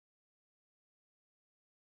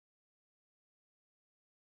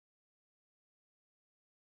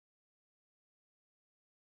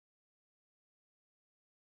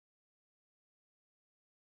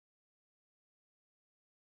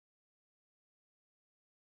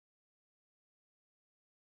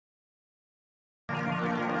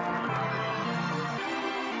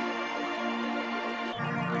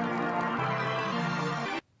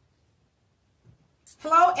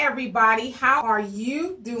Hello, everybody. How are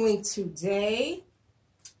you doing today?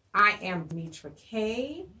 I am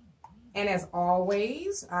DemetraKaye, and as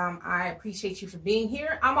always, I appreciate you for being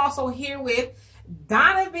here. I'm also here with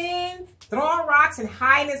Donovan, throwing rocks and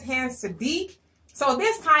hiding his hands, Sadiq. So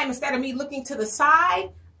this time, instead of me looking to the side,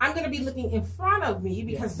 I'm going to be looking in front of me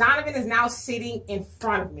because Donovan is now sitting in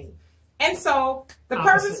front of me. And so the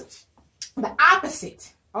purpose, the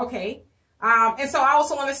opposite, okay? And so I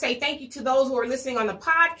also want to say thank you to those who are listening on the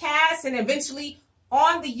podcast and eventually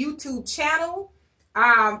on the YouTube channel.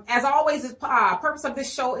 As always, the purpose of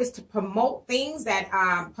this show is to promote things that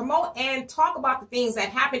promote and talk about the things that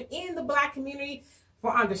happen in the Black community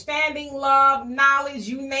for understanding, love, knowledge,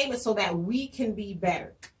 you name it, so that we can be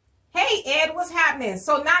better. Hey, Ed, what's happening?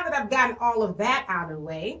 So now that I've gotten all of that out of the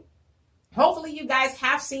way, hopefully you guys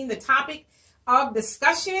have seen the topic of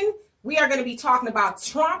discussion. We are going to be talking about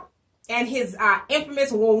Trump and his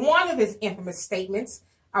one of his infamous statements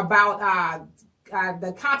about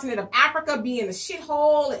the continent of Africa being a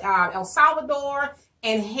shithole, El Salvador,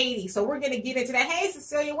 and Haiti. So we're going to get into that. Hey,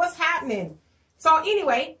 Cecilia, what's happening? So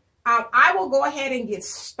anyway, I will go ahead and get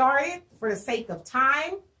started for the sake of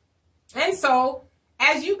time. And so,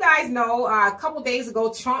 as you guys know, a couple days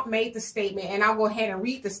ago, Trump made the statement, and I'll go ahead and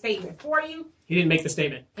read the statement for you. He didn't make the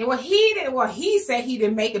statement. And he said he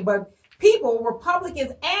didn't make it, but people,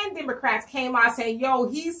 Republicans and Democrats, came out saying, yo,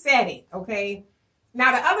 he said it, okay?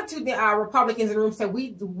 Now, the other two Republicans in the room said,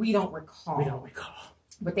 we don't recall. We don't recall.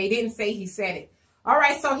 But they didn't say he said it. All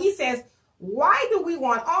right, so he says, why do we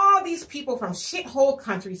want all these people from shithole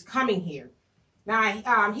countries coming here?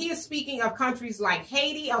 Now, he is speaking of countries like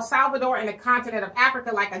Haiti, El Salvador, and the continent of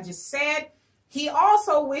Africa, like I just said. He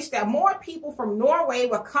also wished that more people from Norway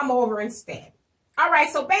would come over instead. All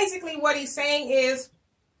right, so basically what he's saying is,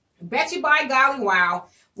 bet you by golly, wow,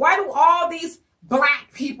 why do all these Black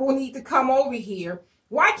people need to come over here?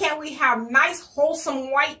 Why can't we have nice,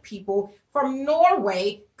 wholesome white people from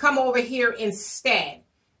Norway come over here instead?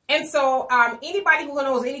 And so anybody who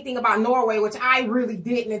knows anything about Norway, which I really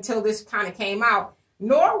didn't until this kind of came out,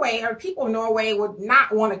 Norway, or people in Norway, would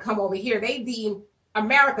not want to come over here. They deem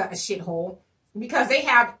America a shithole because they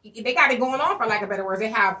got it going on, for lack of better words. They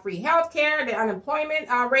have free health care. The unemployment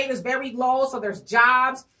rate is very low, so there's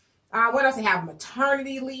jobs. What else? They have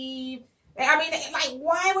maternity leave. I mean, like,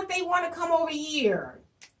 why would they want to come over here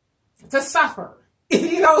to suffer?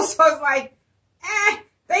 You know, so it's like,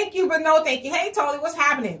 thank you, but no thank you. Hey, Tony, what's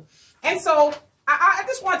happening? And so I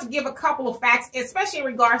just want to give a couple of facts, especially in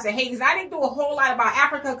regards to Haiti. I didn't do a whole lot about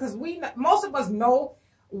Africa because most of us know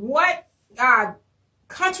what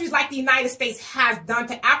countries like the United States has done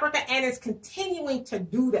to Africa and is continuing to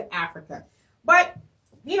do to Africa. But,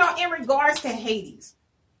 you know, in regards to Hades,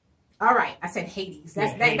 all right, I said Hades.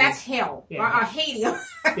 That's hell. Yeah. Haiti.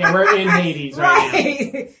 Yeah, we're in Hades right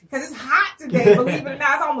now. Because it's hot today, believe it or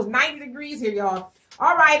not. It's almost 90 degrees here, y'all.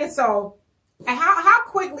 All right, and so how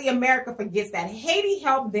quickly America forgets that. Haiti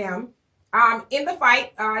helped them in the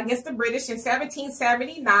fight against the British in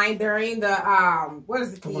 1779 during the, what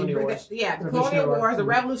is it? Colonial Wars. Yeah, the Colonial Wars, the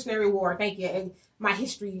Revolutionary War. Thank you. And my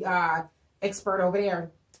history expert over there.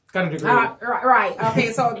 Got a degree. Right.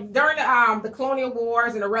 Okay. So during the Colonial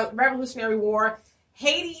Wars and the Revolutionary War,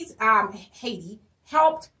 Haiti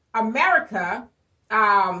helped America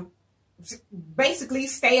basically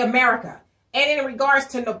stay America. And in regards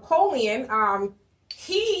to Napoleon,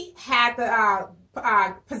 he had the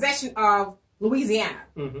possession of Louisiana.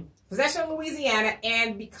 Mm-hmm. Possession of Louisiana,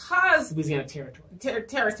 and because Louisiana territory.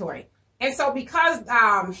 Territory. And so because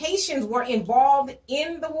Haitians were involved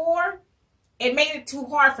in the war, it made it too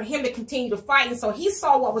hard for him to continue to fight. And so he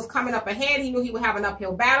saw what was coming up ahead. He knew he would have an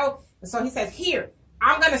uphill battle. And so he says, here,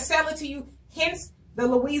 I'm going to sell it to you. Hence the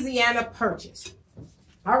Louisiana Purchase.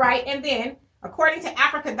 All right. And then, according to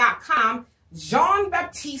Africa.com,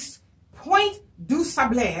 Jean-Baptiste Point du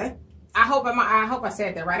Sablé, I hope I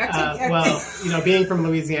said that right. Well, you know, being from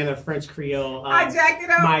Louisiana, French Creole, I jacked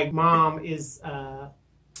it up. My mom is...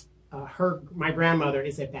 my grandmother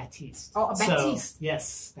is a Baptiste. Oh, a Baptiste. So,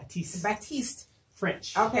 yes, Baptiste. Baptiste.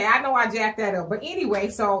 French. Okay, I know I jacked that up. But anyway,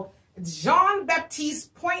 so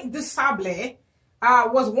Jean-Baptiste Point du Sablé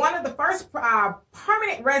was one of the first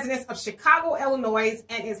permanent residents of Chicago, Illinois,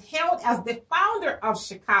 and is hailed as the founder of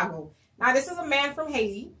Chicago. Now, this is a man from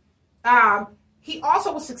Haiti. He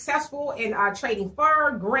also was successful in trading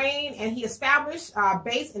fur, grain, and he established a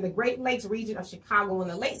base in the Great Lakes region of Chicago in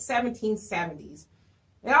the late 1770s.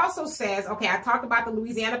 It also says, okay, I talked about the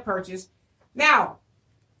Louisiana Purchase. Now,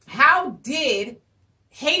 how did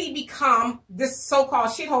Haiti become this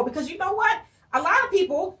so-called shithole? Because you know what? A lot of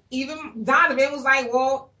people, even Donovan, was like,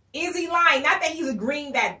 well, Is he lying? Not that he's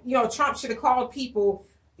agreeing that, Trump should have called people,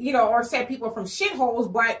 or said people from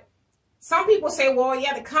shitholes, but some people say, well,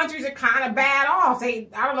 yeah, the countries are kind of bad off. I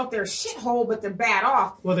don't know if they're a shithole, but they're bad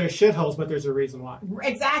off. Well, they're shitholes, but there's a reason why.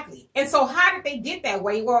 Exactly. And so how did they get that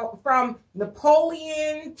way? Well, from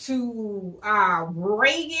Napoleon to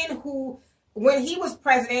Reagan, who, when he was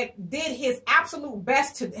president, did his absolute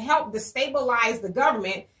best to help destabilize the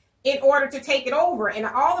government in order to take it over. And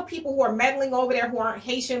all the people who are meddling over there who aren't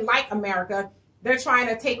Haitian like America, they're trying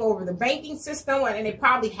to take over the banking system, and they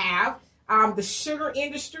probably have. The sugar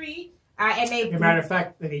industry. As a matter of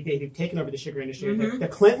fact, they've taken over the sugar industry. The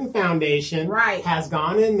Clinton Foundation has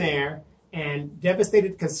gone in there and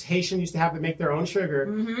devastated, because Haitians used to have to make their own sugar.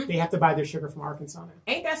 They have to buy their sugar from Arkansas now.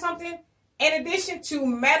 Ain't that something? In addition to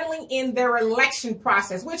meddling in their election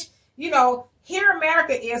process, which, here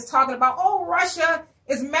America is talking about, oh, Russia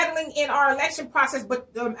is meddling in our election process, but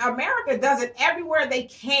America does it everywhere they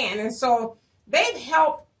can. And so they've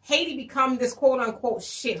helped Haiti become this quote-unquote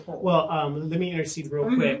shithole. Well, let me intercede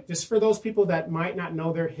real quick. Just for those people that might not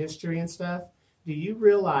know their history and stuff, do you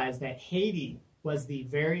realize that Haiti was the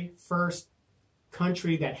very first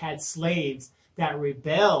country that had slaves that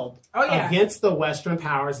rebelled against the Western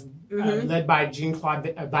powers, led by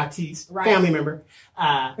Jean-Claude Baptiste, family member.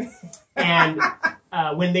 And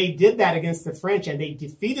when they did that against the French and they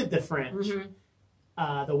defeated the French,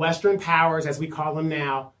 the Western powers, as we call them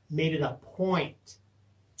now, made it a point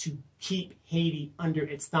to keep Haiti under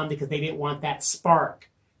its thumb, because they didn't want that spark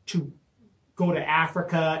to go to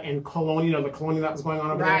Africa and the colonial that was going on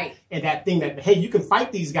over there. And that thing that, hey, you can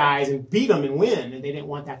fight these guys and beat them and win. And they didn't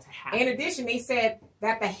want that to happen. In addition, they said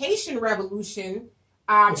that the Haitian Revolution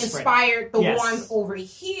inspired the ones over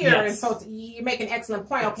here. And so you make an excellent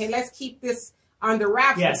point. Okay, let's keep this under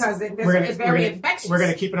wraps because it's very infectious. We're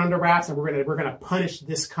going to keep it under wraps, and we're going to punish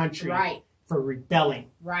this country for rebelling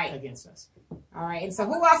against us. All right, and so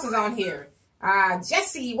who else is on here?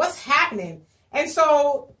 Jesse, what's happening? And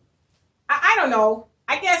so, I don't know.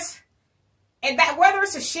 I guess, and that whether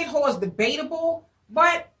it's a shithole is debatable,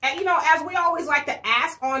 but, as we always like to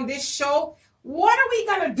ask on this show, what are we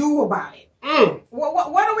going to do about it?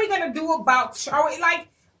 What are we going to do about,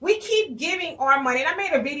 we keep giving our money, and I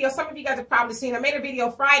made a video, some of you guys have probably seen, I made a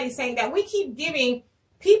video Friday saying that we keep giving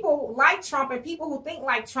people like Trump and people who think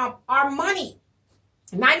like Trump our money.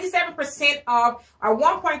 97% of our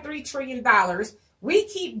 $1.3 trillion, we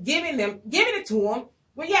keep giving it to them.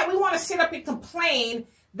 But yet we want to sit up and complain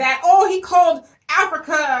that, oh, he called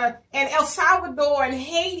Africa and El Salvador and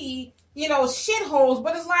Haiti, shitholes.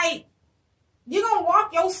 But it's like, you're going to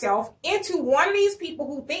walk yourself into one of these people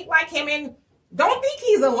who think like him, and don't think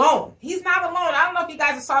he's alone. He's not alone. I don't know if you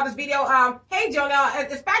guys saw this video. Hey,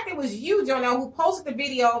 Jonelle, in fact, it was you, Jonelle, who posted the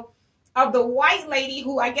video of the white lady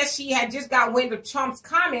who I guess she had just got wind of Trump's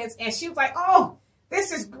comments, and she was like, oh,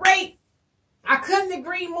 this is great. I couldn't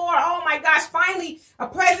agree more. Oh my gosh, finally a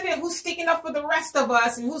president who's sticking up for the rest of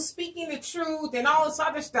us and who's speaking the truth and all this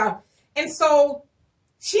other stuff. And so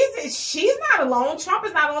she's not alone. Trump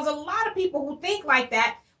is not alone. There's a lot of people who think like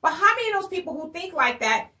that. But how many of those people who think like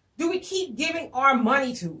that do we keep giving our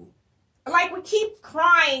money to? Like, we keep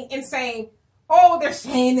crying and saying, oh, they're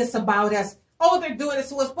saying this about us. Oh, they're doing this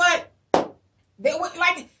to us. But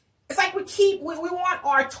it's like we want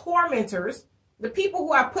our tormentors, the people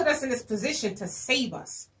who have put us in this position, to save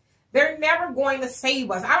us. They're never going to save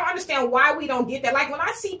us. I don't understand why we don't get that. Like, when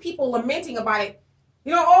I see people lamenting about it,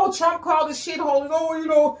 oh, Trump called us shitholes.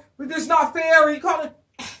 Oh, it's not fair. He called it.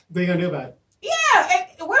 What are you going to do about it? Yeah.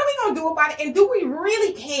 And what are we going to do about it? And do we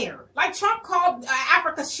really care? Like, Trump called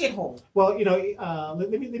Africa shithole. Well, let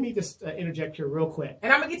me just interject here real quick.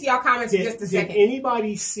 And I'm going to get to y'all comments in just a second. Did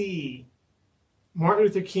anybody see Martin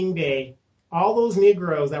Luther King Day, all those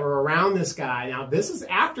Negroes that were around this guy? Now, this is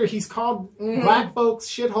after he's called black folks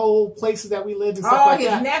shithole places that we lived and stuff like that.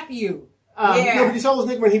 Oh, his nephew. But you saw those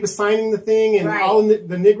Negroes when he was signing the thing, and all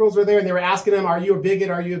the Negroes were there, and they were asking him, are you a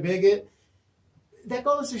bigot? Are you a bigot? That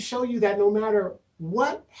goes to show you that no matter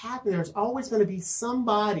what happens, there's always going to be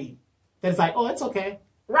somebody that's like, oh, it's okay.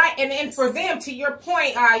 Right, and for them, to your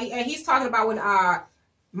point, he's talking about when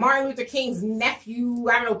Martin Luther King's nephew,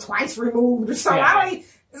 I don't know, twice removed or something.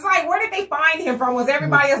 It's like, where did they find him from? Was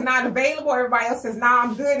everybody else not available? Everybody else says, nah,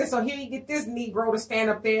 I'm good. And so here you get this Negro to stand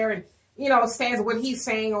up there and, says what he's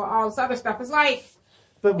saying or all this other stuff. It's like,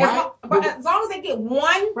 but as long as they get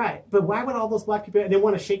one. Right, but why would all those black people, they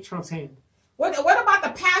want to shake Trump's hand? What about the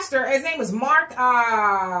pastor? His name is Mark,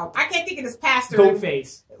 I can't think of this pastor.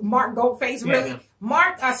 Goatface. Mark Goatface, really? Yeah.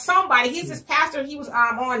 Mark, somebody, he's this pastor. He was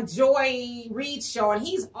on Joy Reid's show, and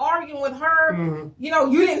he's arguing with her.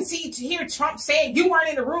 You didn't hear Trump say it. You weren't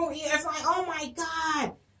in the room. It's like, oh my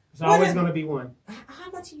God. There's always going to be one.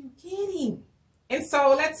 How much are you getting? And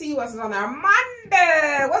so let's see what's on there.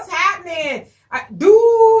 Monday, what's happening?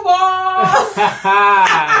 Duval.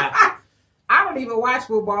 I don't even watch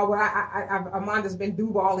football, but Amanda's been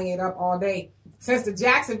Duvaling it up all day since the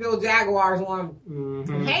Jacksonville Jaguars won.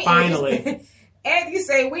 Hey, finally. And you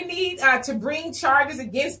say we need to bring charges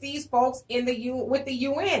against these folks in with the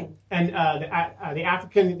UN. And the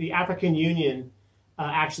African Union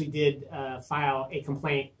actually did file a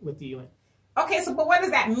complaint with the UN. Okay, so but what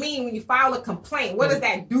does that mean when you file a complaint? What does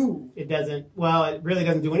that do? It doesn't. Well, it really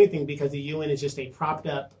doesn't do anything because the UN is just a propped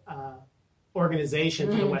up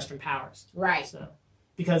organization for the Western powers. Right. So,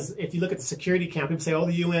 because if you look at the Security Council, people say, "Oh,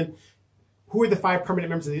 the UN." Who are the 5 permanent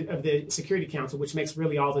members of the Security Council, which makes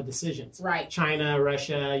really all the decisions? Right. China,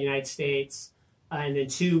 Russia, United States, and then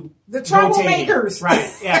 2 the troublemakers.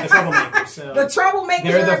 Right. Yeah, the troublemakers. So the troublemakers.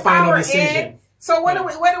 They're the final decision. So what do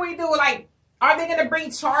we do? Like, are they going to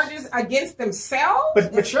bring charges against themselves?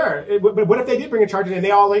 But sure. But what if they did bring a charge and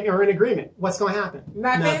they all are in agreement? What's going to happen?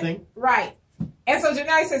 Nothing. Right. And so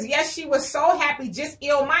Janelle says, yes, she was so happy, just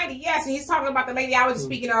ill-minded. Yes, and he's talking about the lady I was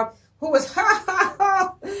speaking of, who was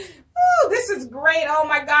oh, this is great. Oh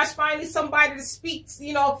my gosh, finally somebody that speaks,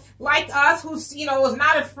 like us, who's, is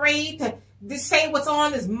not afraid to say what's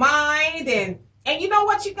on his mind. And you know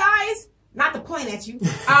what, you guys? Not to point at you, but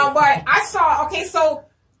I saw,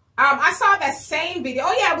 I saw that same video.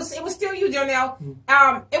 Oh yeah, it was still you, Janelle.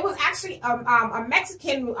 It was actually a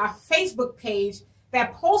Mexican Facebook page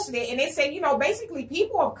that posted it, and they said, basically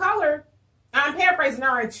people of color, I'm paraphrasing,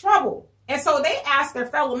 are in trouble. And so they asked their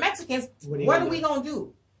fellow Mexicans, what are we going to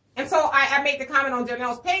do? And so I made the comment on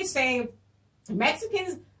Janelle's page saying,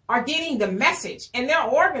 Mexicans are getting the message and they're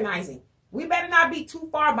organizing. We better not be too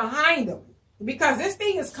far behind them because this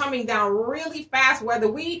thing is coming down really fast.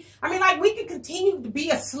 We can continue to be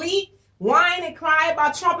asleep, whine and cry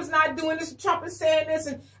about Trump is not doing this, Trump is saying this.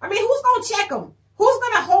 And who's going to check him? Who's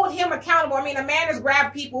going to hold him accountable? A man has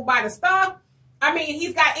grabbed people by the stuff.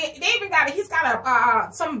 He's got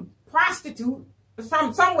some prostitute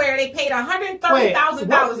from somewhere. They paid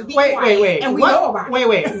 $130,000 to be quiet, and we know about it.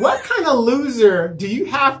 Wait. What kind of loser do you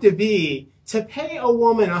have to be to pay a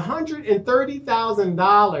woman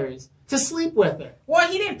 $130,000 to sleep with her? Well,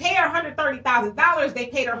 he didn't pay her $130,000. They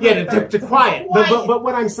paid her to quiet. But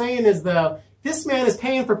what I'm saying is, though, this man is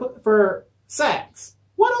paying for sex.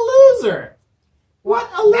 What a loser! What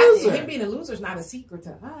a loser! Him being a loser is not a secret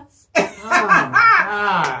to us.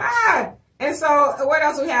 Oh, and so, what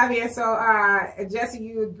else we have here? So, Jesse,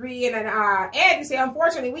 you agree. And then, Ed, you say,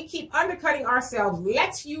 unfortunately, we keep undercutting ourselves.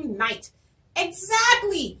 Let's unite.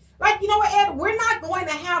 Exactly. Like, you know what, Ed? We're not going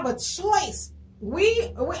to have a choice.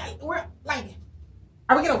 We're like,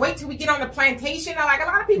 are we going to wait till we get on the plantation? Now, like, a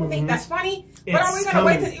lot of people think that's funny. But are we going to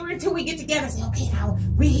wait until we get together and say, okay, now,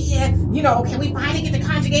 we here, okay, we finally get to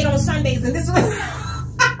conjugate on Sundays. And this is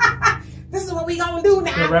this is what we gonna do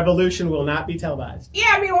now. The revolution will not be televised.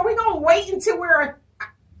 Yeah, are we gonna wait until we're?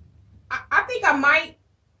 I think I might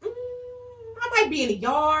be in the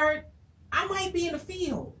yard. I might be in the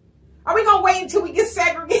field. Are we gonna wait until we get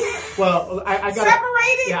segregated? Well, I got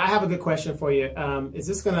separated. Yeah, I have a good question for you. Is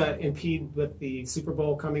this gonna impede with the Super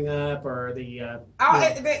Bowl coming up or the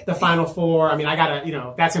Final Four? I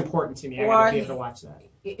gotta, that's important to me. I gotta be able to watch that.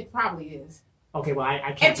 It probably is. Okay, well,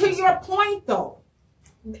 I can't. And to your point, though.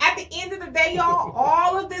 At the end of the day, y'all,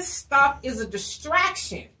 all of this stuff is a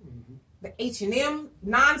distraction. The H&M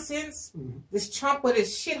nonsense, this Trump with his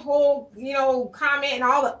shithole, comment and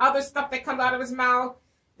all the other stuff that comes out of his mouth.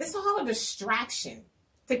 This is all a distraction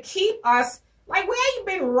to keep us, like, we ain't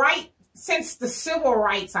been right since the civil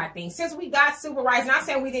rights, I think. Since we got civil rights, not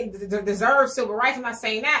saying we didn't deserve civil rights, I'm not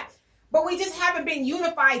saying that. But we just haven't been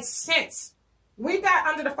unified since. We got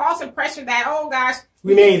under the false impression that, oh gosh,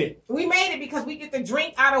 we made it. We made it because we get to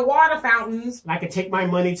drink out of water fountains. I could take my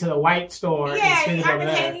money to the white store. Yeah, I can,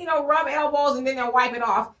 rub elbows and then they'll wipe it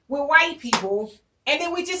off. We're white people. And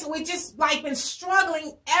then we just like been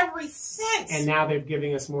struggling ever since. And now they're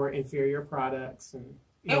giving us more inferior products and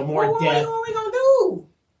more death. What are we gonna do?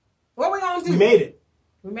 What are we gonna do? We made it.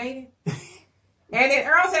 We made it. And then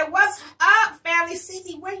Earl said, "What's up, family?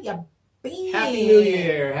 Cindy, where you been? Happy New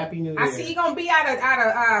Year. Happy New Year." I see you're going to be out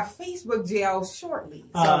of Facebook jail shortly.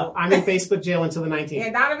 So. I'm in Facebook jail until the 19th.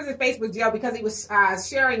 Yeah, Donovan's in Facebook jail because he was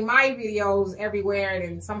sharing my videos everywhere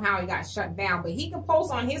and somehow he got shut down. But he can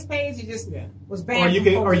post on his page. He just was banned.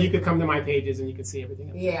 Or you could come to my pages and you can see everything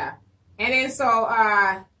else. Yeah. And then so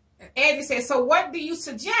Andrew says, so what do you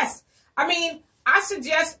suggest? I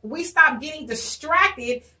suggest we stop getting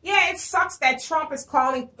distracted. Yeah, it sucks that Trump is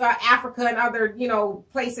calling Africa and other,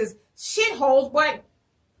 places shitholes, but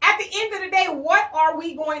at the end of the day, what are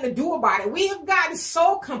we going to do about it? We have gotten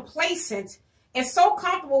so complacent and so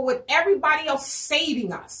comfortable with everybody else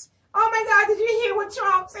saving us. Oh my God, did you hear what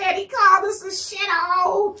Trump said? He called us a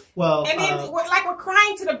shithole. Well, and then we're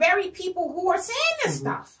crying to the very people who are saying this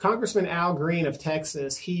stuff. Congressman Al Green of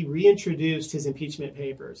Texas, he reintroduced his impeachment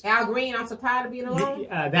papers. Al Green, I'm so tired of being alone.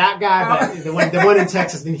 That guy, the one in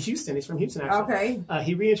Texas, in Houston. He's from Houston, actually. Okay.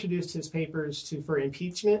 He reintroduced his papers for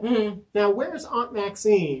impeachment. Mm-hmm. Now, where's Aunt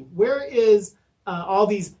Maxine? Where is all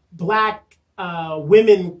these black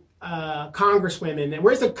women? Congresswomen, and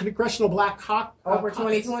where's the Congressional Black Caucus? Over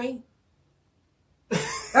 2020?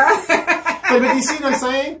 but you see what I'm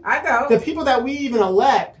saying? I know. The people that we even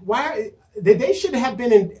elect, they should have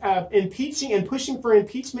been impeaching and pushing for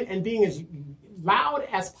impeachment and being as loud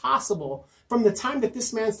as possible from the time that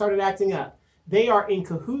this man started acting up. They are in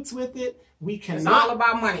cahoots with it. We cannot. It's all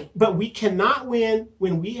about money. But we cannot win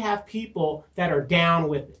when we have people that are down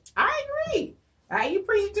with it. I agree. You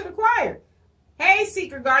preach to the choir. Hey,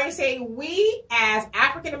 Secret Guardian, say we as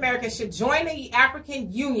African Americans should join the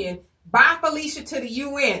African Union. By Felicia to the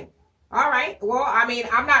UN. All right. Well, I mean,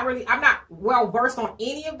 I'm not well versed on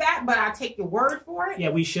any of that, but I take your word for it. Yeah,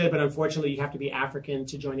 we should, but unfortunately, you have to be African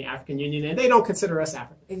to join the African Union, and they don't consider us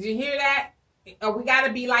African. Did you hear that? We got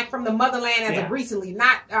to be like from the motherland as of recently,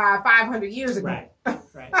 not 500 years ago. Right.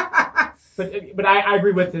 But I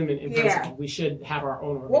agree with them in principle. We should have our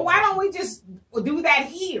own organization. Well, why don't we just do that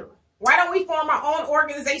here? Why don't we form our own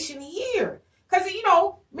organization here? Because,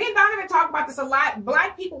 me and Donovan talk about this a lot.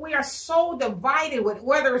 Black people, we are so divided with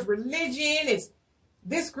whether it's religion, it's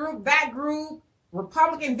this group, that group,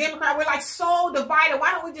 Republican, Democrat. We're like so divided.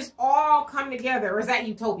 Why don't we just all come together? Or is that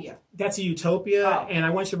utopia? That's a utopia. Oh. And I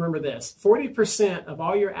want you to remember this. 40% of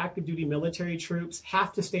all your active duty military troops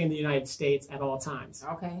have to stay in the United States at all times.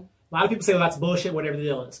 Okay. A lot of people say, well, that's bullshit, whatever the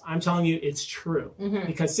deal is. I'm telling you, it's true. Mm-hmm.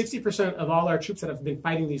 Because 60% of all our troops that have been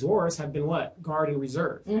fighting these wars have been what? Guard and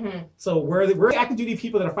reserve. Mm-hmm. So we're the active duty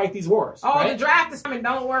people that fight these wars. Oh, right? The draft is coming,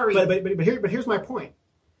 don't worry. But here's my point.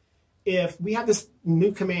 If we have this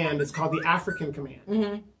new command, it's called the African Command.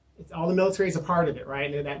 Mm-hmm. All the military is a part of it,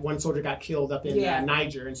 right? And that one soldier got killed up in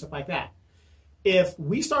Niger and stuff like that. If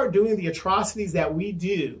we start doing the atrocities that we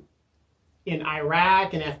do in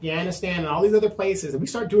Iraq and Afghanistan and all these other places, and we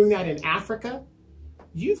start doing that in Africa,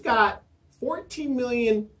 you've got 14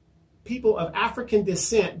 million people of African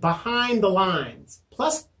descent behind the lines,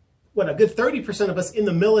 plus, a good 30% of us in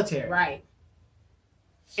the military. Right.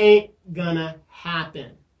 Ain't gonna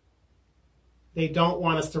happen. They don't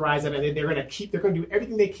want us to rise up, and they're gonna do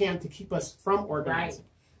everything they can to keep us from organizing.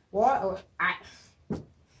 Right. Well,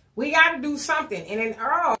 we got to do something. And then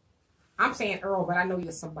Earl, I'm saying Earl, but I know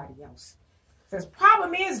you're somebody else. The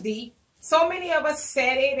problem is, D, so many of us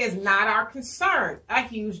said it is not our concern. A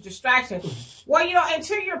huge distraction. Well, and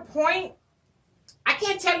to your point, I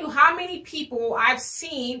can't tell you how many people I've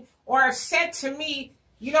seen or have said to me,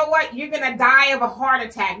 you know what, you're going to die of a heart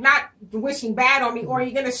attack, not wishing bad on me, or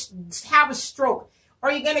you're going to have a stroke, or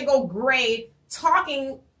you're going to go gray,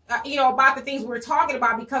 talking, about the things we're talking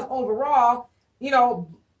about, because overall,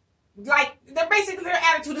 their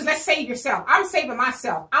attitude is, let's save yourself. I'm saving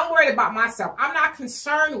myself. I'm worried about myself. I'm not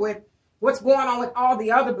concerned with what's going on with all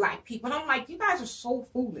the other black people. And I'm like, you guys are so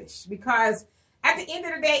foolish, because at the end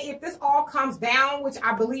of the day, if this all comes down, which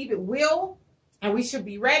I believe it will, and we should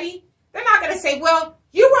be ready, they're not going to say, well,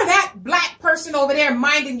 you were that black person over there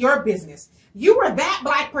minding your business. You were that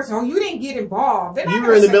black person, or you didn't get involved. You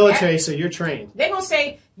were in the military, so you're trained. They're going to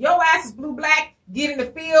say, your ass is blue black, get in the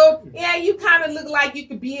field. Yeah, you kind of look like you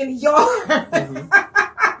could be in the yard.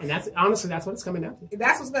 Mm-hmm. And that's what it's coming down to.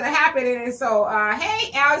 That's what's going to happen. And so,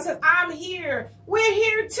 hey, Al says, I'm here. We're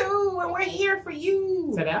here too, and we're here for you.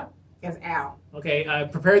 Is that Al? That's Al. Okay,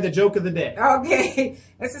 prepare the joke of the day. Okay.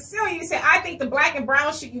 And Cecilia, you said, I think the black and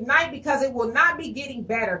brown should unite because it will not be getting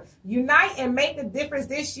better. Unite and make a difference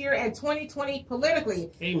this year and 2020 politically.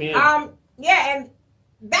 Amen. Yeah, and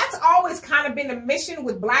that's always kind of been the mission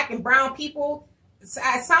with black and brown people.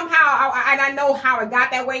 Somehow, and I know how it got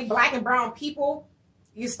that way, black and brown people,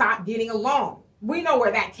 you stop getting along. We know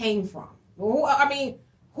where that came from. Who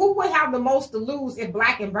would have the most to lose if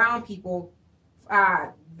black and brown people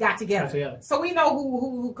got together? So we know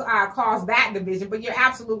who caused that division, but you're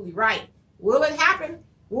absolutely right. Will it happen?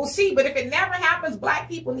 We'll see. But if it never happens, black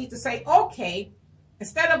people need to say, okay,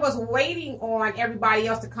 instead of us waiting on everybody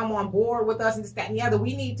else to come on board with us and this, that, and the other,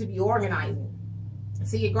 we need to be organizing.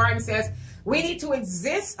 See, Garden says, we need to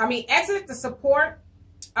exit the support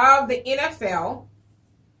of the NFL,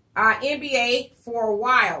 NBA for a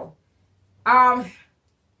while.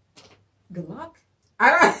 Good luck.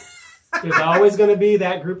 I There's always going to be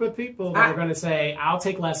that group of people that are going to say, I'll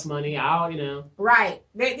take less money. Right.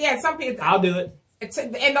 Yeah, some people. I'll do it.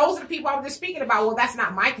 And those are the people I was just speaking about. Well, that's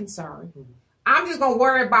not my concern. I'm just going to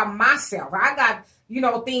worry about myself. I got,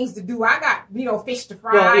 things to do. I got, fish to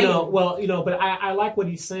fry. But I like what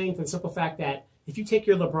he's saying for the simple fact that if you take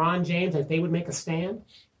your LeBron James, if they would make a stand,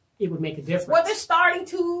 it would make a difference. Well, they're starting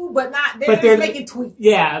to, but not. They're making tweets.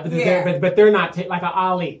 Yeah, but they're not like an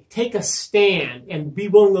Ali. Take a stand and be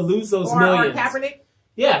willing to lose those millions. Or Kaepernick.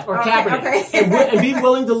 Yeah, or Kaepernick, and be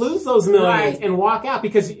willing to lose those millions and walk out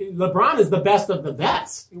because LeBron is the best of the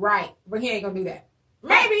best. Right, but he ain't gonna do that.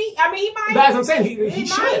 Maybe. I mean, he might. That's what I'm saying. He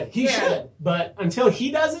should. He should. But until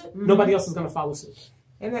he does it, nobody else is gonna follow suit.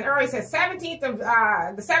 And then Earl says, the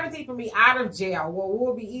 17th for me out of jail. Well,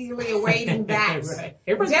 we'll be eagerly awaiting that. Right.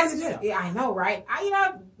 Everybody's going to jail. Yeah, I know, right?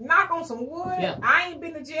 Knock on some wood. Yeah. I ain't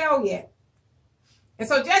been to jail yet. And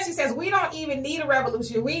so Jesse says, we don't even need a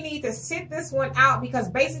revolution. We need to sit this one out because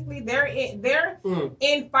basically they're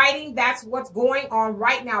in fighting. That's what's going on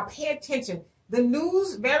right now. Pay attention. The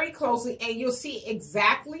news very closely and you'll see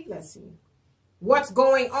exactly, let's see, what's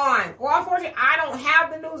going on. Well, unfortunately, I don't have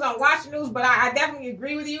the news. I don't watch the news, but I definitely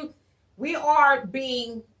agree with you. We're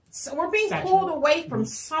being pulled away from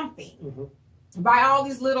something by all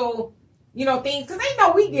these little, things. Because they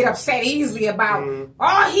know we get upset easily about,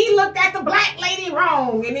 oh, he looked at the black lady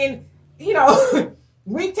wrong. And then, we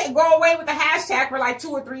go away with the hashtag for like 2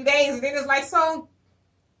 or 3 days. And then it's like, so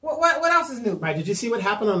what else is new? Right. Did you see what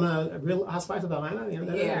happened on the Real Housewives of Atlanta?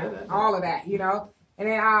 Yeah, all of that, And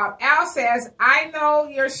then Al says, I know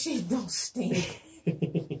your shit don't stink.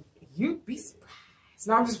 You'd be surprised.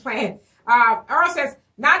 No, I'm just playing. Earl says,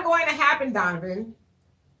 not going to happen, Donovan.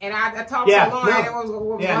 And I talked to Lauren.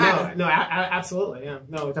 Absolutely. Yeah.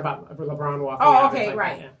 No, it's about LeBron walking out. Oh, okay, like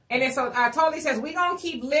right. That, yeah. And then so Totally says, we're going to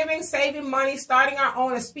keep living, saving money, starting our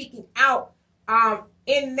own and speaking out.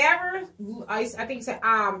 And never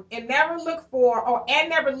look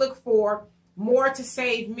for more to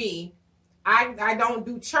save me. I don't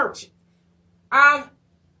do church.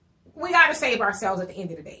 We got to save ourselves at the end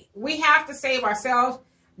of the day. We have to save ourselves.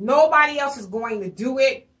 Nobody else is going to do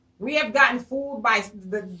it. We have gotten fooled by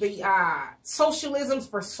the socialisms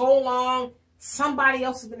for so long. Somebody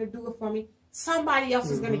else is going to do it for me. Somebody else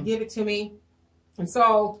is going to give it to me. And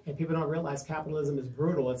people don't realize capitalism is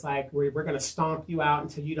brutal. It's like we're going to stomp you out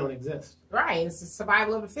until you don't exist. Right. It's the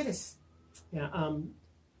survival of the fittest. Yeah.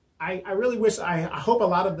 I really wish, I hope a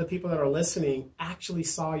lot of the people that are listening actually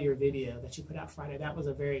saw your video that you put out Friday. That was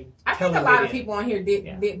a very I think a lot of people on here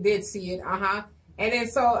did see it. And then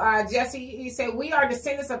so Jesse, he said, we are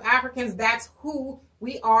descendants of Africans. That's who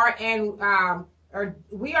we are. And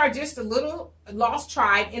we are just a little lost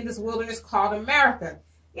tribe in this wilderness called America.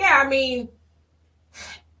 Yeah, I mean,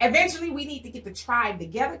 eventually we need to get the tribe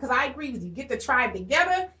together because I agree with you. Get the tribe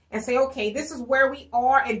together and say, okay, this is where we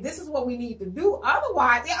are and this is what we need to do.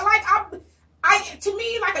 Otherwise, to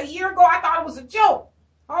me, like a year ago, I thought it was a joke.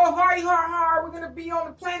 Oh, hardy, we're going to be on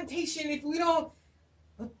the plantation if we don't.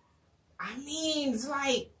 I mean, it's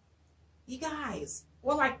like, you guys,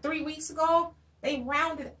 like 3 weeks ago, they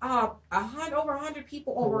rounded up over 100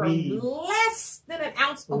 people over less than an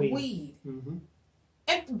ounce of weed.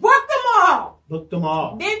 And booked them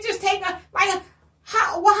all. Then just take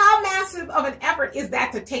how massive of an effort is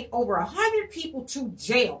that to take over 100 people to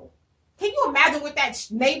jail? Can you imagine what that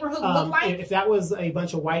neighborhood looked like? If that was a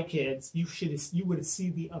bunch of white kids, you would have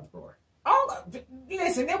seen the uproar. Oh,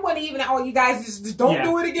 listen, it wasn't even, you guys just don't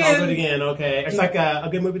do it again. Don't do it again, okay. It's like a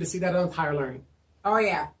good movie to see that on Higher Learning. Oh,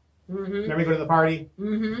 yeah. Remember we go to the party? All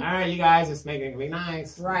right, you guys, just making it be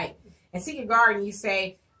nice. Right. And Secret Garden, you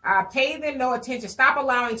say, pay them no attention. Stop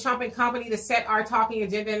allowing Trump and company to set our talking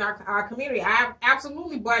agenda in our community.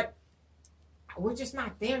 Absolutely, but we're just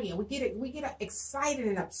not there yet. We get excited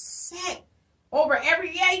and upset over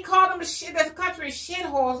he called them the country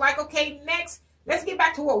shitholes. Like, okay, next, let's get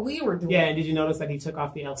back to what we were doing. Yeah, and did you notice that he took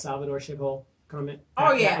off the El Salvador shithole comment?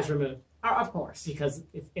 That was removed. Of course. Because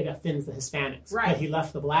it offends the Hispanics. Right. But he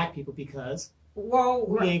left the black people because we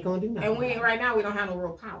ain't going to do nothing. And right now we don't have no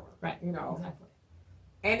real power. Right. Exactly.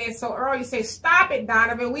 And then so Earl, you say, stop it,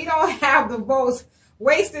 Donovan. We don't have the votes.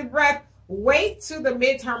 Wasted breath. Wait to the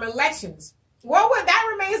midterm elections. That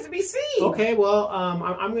remains to be seen. Okay, well,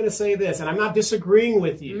 I'm going to say this, and I'm not disagreeing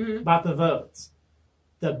with you about the votes.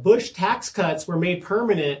 The Bush tax cuts were made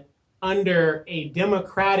permanent under a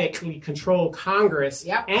democratically controlled Congress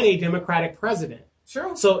and a Democratic president.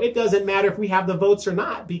 True. So it doesn't matter if we have the votes or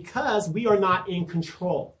not because we are not in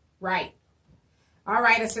control. Right. All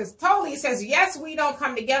right. It says, totally. It says, yes, we don't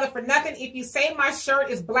come together for nothing. If you say my shirt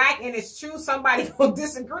is black and it's true, somebody will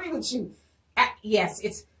disagree with you. Yes,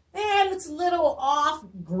 it's looks a little off,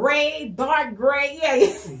 gray, dark gray.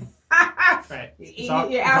 Yeah. Right. You're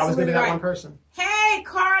always going absolutely to be that right. one person. Hey,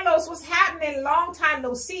 Carlos, what's happening? Long time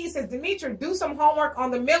no see. Says, Demetra, do some homework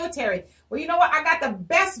on the military. Well, you know what? I got the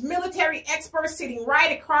best military expert sitting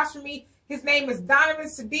right across from me. His name is Donovan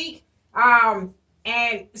Sadiq.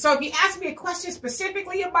 And so if you ask me a question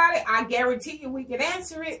specifically about it, I guarantee you we can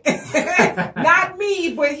answer it. Not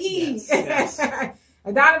me, but he. Yes.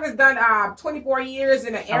 Donovan's done 24 years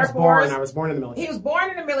in the Air Force. I was born in the military. He was born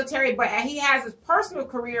in the military, but he has his personal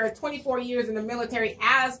career, 24 years in the military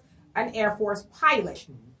as an Air Force pilot.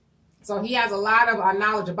 So he has a lot of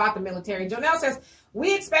knowledge about the military. Jonelle says,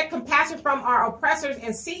 we expect compassion from our oppressors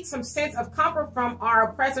and seek some sense of comfort from our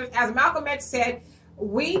oppressors. As Malcolm X said,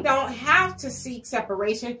 we don't have to seek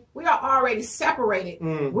separation. We are already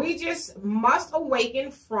separated. We just must awaken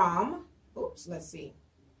from,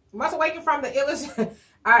 must awaken from the illusion.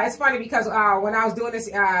 It's funny because when I was doing this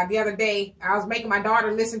the other day, I was making my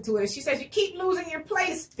daughter listen to it, and she says, you keep losing your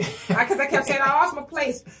place. Because I kept saying, I lost my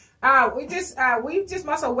place. We just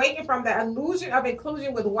must awaken from the illusion of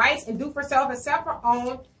inclusion with whites and do for self, accept our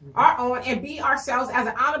own, and be ourselves. As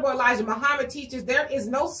the Honorable Elijah Muhammad teaches, there is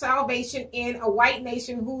no salvation in a white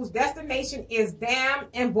nation whose destination is damn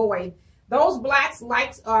and void. Those blacks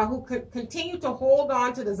who continue to hold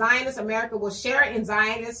on to the Zionist America will share in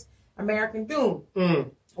Zionist American doom.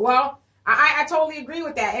 Well, I totally agree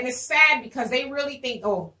with that. And it's sad because they really think,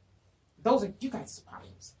 oh, those are you guys'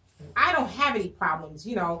 problems. I don't have any problems,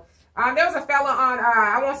 you know. There was a fella on,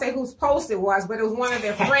 I won't say whose post it was, but it was one of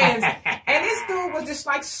their friends. And this dude was just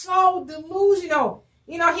like so delusional.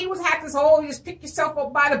 You know, he had this whole, you just pick yourself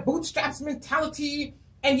up by the bootstraps mentality.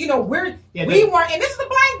 And, you know, we weren't, and this is a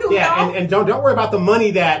black dude, y'all. And don't worry about the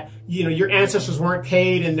money that, you know, your ancestors weren't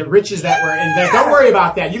paid and the riches that were in there. Don't worry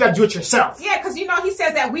about that. You got to do it yourself. Yeah, because, you know, he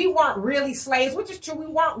says that we weren't really slaves, which is true. We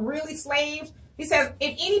weren't really slaves. He says,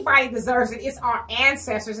 if anybody deserves it, it's our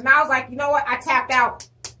ancestors. And I was like, you know what? I tapped out.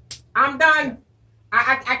 I'm done.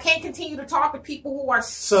 I can't continue to talk to people who are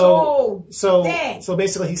so dead. So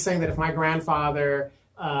basically he's saying that if my grandfather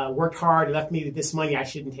worked hard and left me this money, I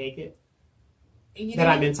shouldn't take it.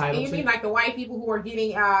 I'm entitled to. You mean like the white people who are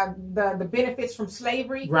getting the benefits from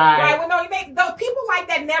slavery? Right. Well, no, people like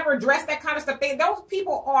that never address that kind of stuff. Those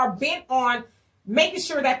people are bent on making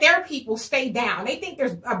sure that their people stay down. They think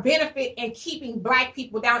there's a benefit in keeping black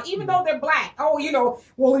people down, even though they're black. Oh, you know,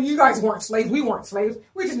 well, you guys weren't slaves. We weren't slaves.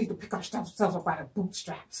 We just need to pick ourselves up by the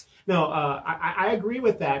bootstraps. No, I agree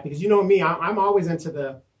with that because, you know me, I'm always into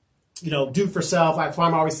the, you know, do for self. That's why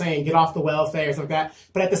I'm always saying get off the welfare, stuff like that.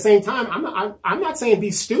 But at the same time, I'm not saying be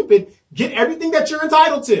stupid. Get everything that you're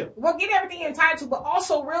entitled to. Well, get everything you're entitled to, but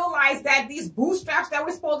also realize that these bootstraps that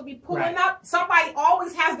we're supposed to be pulling up, somebody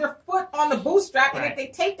always has their foot on the bootstrap. And if they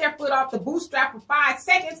take their foot off the bootstrap for 5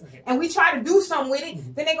 seconds and we try to do something with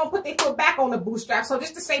it, then they're going to put their foot back on the bootstrap. So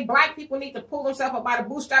just to say black people need to pull themselves up by the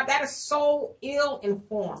bootstrap, that is so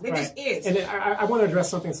ill-informed. It just is. And then I want to address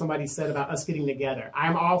something somebody said about us getting together.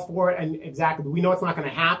 I'm all for it, and exactly. We know it's not going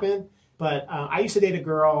to happen, but I used to date a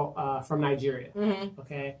girl from Nigeria,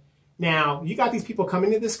 okay? Now, you got these people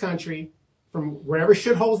coming to this country from wherever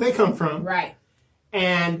shitholes they come from. Right.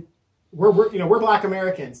 And we're black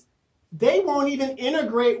Americans. They won't even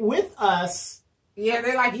integrate with us. Yeah,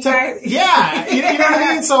 they're like, you guys. Yeah, you know what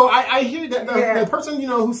I mean? So I hear that the person, you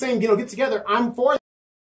know, who's saying, you know, get together, I'm for that.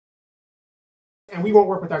 And we won't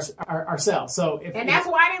work with ourselves. So that's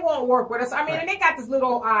why they won't work with us. I mean, and they got this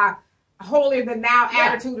little holier than thou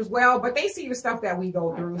attitude as well, but they see the stuff that we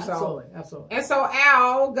go through. Absolutely. And so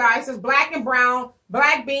Al, guys, says black and brown,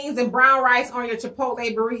 black beans and brown rice on your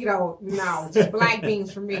Chipotle burrito. No, just black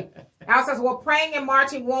beans for me. Al says, well, praying and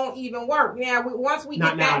marching won't even work. Yeah, once we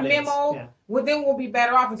get that memo, then we'll be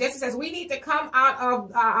better off. And Jesse says, we need to come out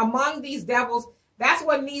of among these devils. That's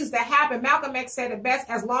what needs to happen. Malcolm X said it best,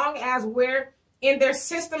 as long as we're in their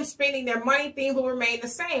system spending their money, things will remain the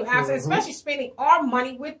same. Especially spending our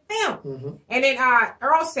money with them. And then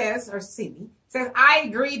Earl says, or Sidney, says, I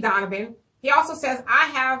agree, Donovan. He also says, I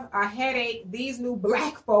have a headache. These new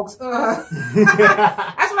black folks. That's what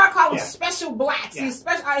I call them, special blacks. These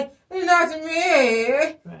special, not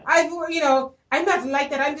me. I'm not like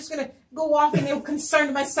that. I'm just going to go off and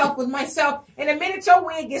concern myself with myself. And the minute your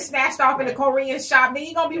wig gets snatched off in the Korean shop, then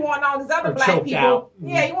you're going to be wanting all these other black people. Out.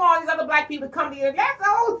 Yeah, you want all these other black people to come to you. That's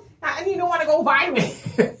all. And you don't want to go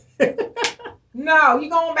viral. No, you're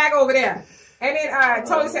going back over there. And then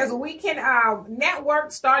Tony says, we can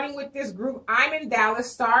network starting with this group. I'm in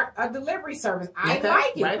Dallas. Start a delivery service. I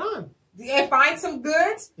like it. Right on. And find some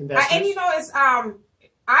goods. And you know, it's I'm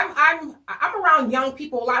around young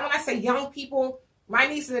people a lot. When I say young people, my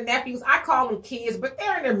nieces and nephews, I call them kids, but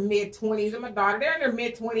they're in their mid-20s. And my daughter, they're in their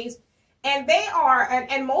mid-20s. And they are,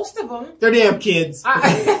 and most of them. They're damn kids.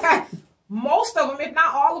 Most of them, if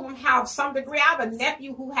not all of them, have some degree. I have a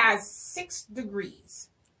nephew who has 6 degrees.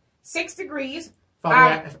 6 degrees.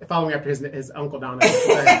 Following after his uncle Donovan.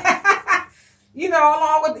 You know,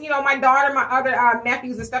 along with, you know, my daughter, my other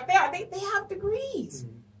nephews and stuff, they have degrees.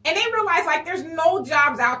 Mm-hmm. And they realize, like, there's no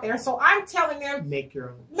jobs out there. So I'm telling them, make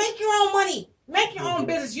your own money. Make your own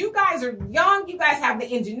business. You guys are young. You guys have the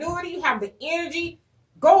ingenuity. You have the energy.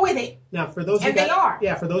 Go with it. Now, for those and they are.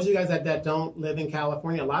 Yeah, for those of you guys that don't live in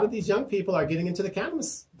California, a lot of these young people are getting into the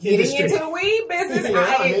cannabis industry. Getting into the weed business. You know,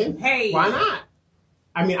 I mean, hey. Why not?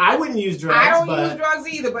 I mean, I wouldn't use drugs. I don't use drugs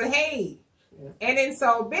either, but hey. Yeah. And then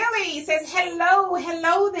so Billy says,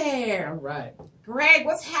 hello there. All right. Greg,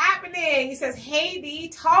 what's happening? He says, hey, D,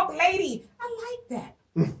 talk lady. I like that.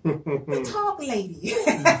 The talk lady.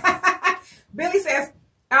 Billy says,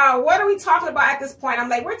 what are we talking about at this point? I'm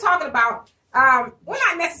like, we're talking about, we're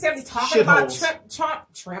not necessarily talking about Trump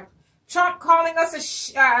calling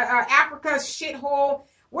us Africa's shithole.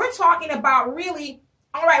 We're talking about really,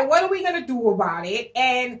 all right, what are we going to do about it?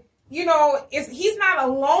 And, you know, he's not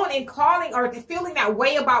alone in calling or feeling that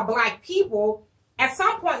way about black people. At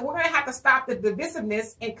some point, we're going to have to stop the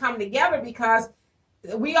divisiveness and come together because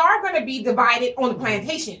we are going to be divided on the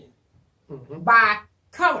plantation by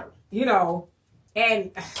color, you know.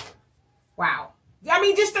 And, wow. I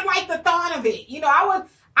mean, just to like the thought of it, you know, I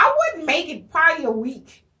wouldn't make it probably a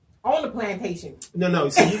week on the plantation. No.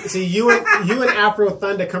 See, you and Afro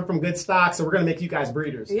Thunder come from good stock, so we're gonna make you guys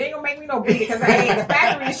breeders. You ain't gonna make me no breeder because the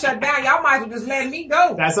factory is shut down. Y'all might as well just let me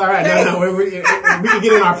go. That's all right. No, we can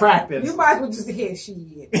get in our practice. You might as well just hit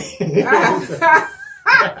shit.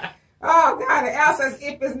 Oh God! And Al says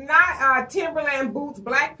if it's not Timberland boots,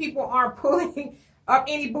 black people aren't pulling up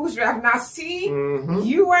any bootstraps. Now, see,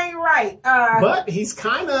 you ain't right. But he's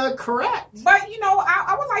kind of correct. But, you know,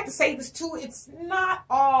 I would like to say this, too. It's not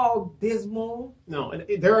all dismal. No,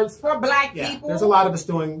 there's for black people. There's a lot of us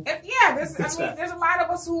doing there's a lot of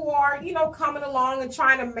us who are, you know, coming along and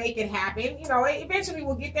trying to make it happen. You know, eventually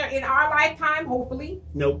we'll get there in our lifetime, hopefully.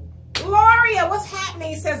 Nope. Gloria, what's happening?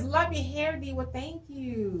 He says, love your hair, D. Well, thank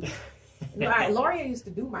you. Gloria used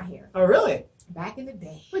to do my hair. Oh, really? Back in the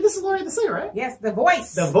day. Wait, this is Gloria the singer, right? Yes, The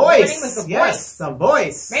Voice. The Voice. Her name was The Voice. The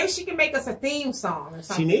Voice. Maybe she can make us a theme song or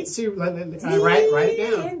something. She needs to. Write it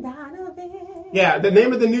down. Yeah, the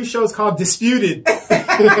name of the new show is called Disputed.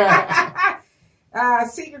 Secret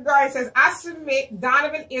Guard says, I submit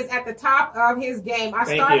Donovan is at the top of his game. I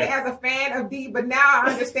started as a fan of D, but now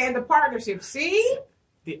I understand the partnership. See?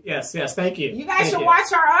 Yes, thank you. You guys should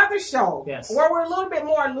watch our other show. Yes. Where we're a little bit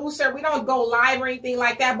more looser. We don't go live or anything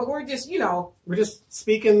like that, but we're just, you know. We're just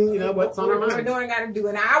speaking, you know, what's on our mind. We're doing what we got to do.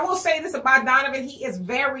 And I will say this about Donovan. He is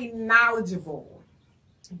very knowledgeable.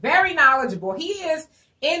 Very knowledgeable. He is,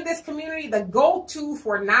 in this community, the go-to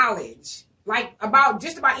for knowledge. Like,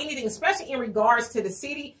 just about anything, especially in regards to the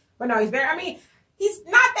city. But no, he's very, I mean, he's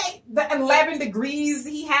not the 11 degrees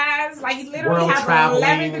he has. Like, he literally has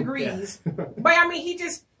 11 degrees. Yeah. But, I mean,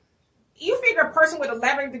 you figure a person with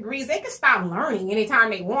 11 degrees, they can stop learning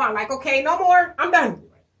anytime they want. Like, okay, no more, I'm done.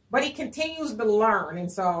 But he continues to learn.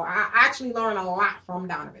 And so I actually learn a lot from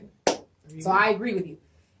Donovan. So I agree with you.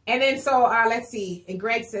 And then so, let's see. And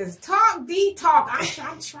Greg says, talk, D, talk.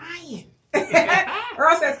 I'm trying.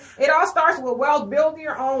 Earl says, it all starts with wealth. Build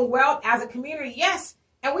your own wealth as a community. Yes.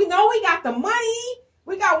 And we know we got the money.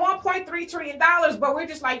 We got $1.3 trillion, but we're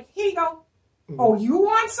just like, here you go. Oh, you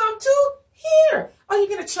want some too? Here. Oh, you're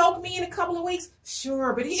going to choke me in a couple of weeks?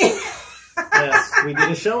 Sure, but yes, we did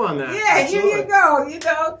a show on that. Yeah, absolutely. Here you go, you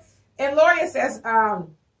know. And Gloria says,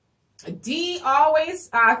 D always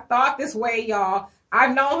thought this way, y'all.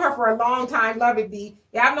 I've known her for a long time. Love it, D.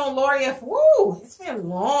 Yeah, I've known Gloria for, it's been a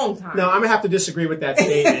long time. No, I'm going to have to disagree with that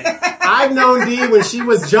statement. I've known Dee when she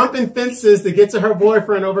was jumping fences to get to her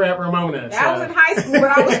boyfriend over at Ramona. That was in high school,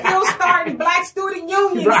 but I was still starting black student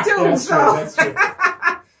unions too. That's true.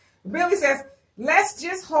 Billy says, let's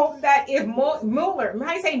just hope that if Mueller,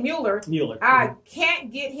 how do you say Mueller,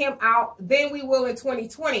 can't get him out, then we will in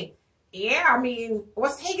 2020. Yeah, I mean,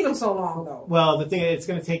 what's taking them so long, though? Well, the thing is, it's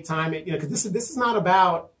going to take time, you know, because this is not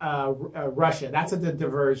about Russia. That's a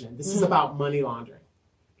diversion. This is about money laundering.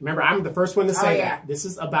 Remember, I'm the first one to say that. This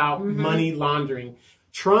is about money laundering.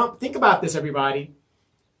 Trump, think about this, everybody.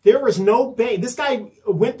 There was no bank. This guy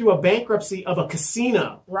went through a bankruptcy of a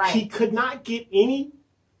casino. Right. He could not get any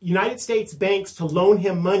United States banks to loan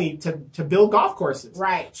him money to build golf courses.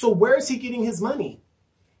 Right. So where is he getting his money?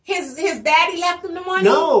 His daddy left him the money?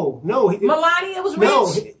 No. Melania was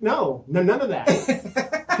rich? No, none of that.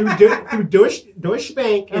 through Deutsche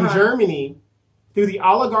Bank in Germany, through the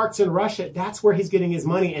oligarchs in Russia, that's where he's getting his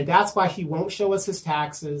money, and that's why he won't show us his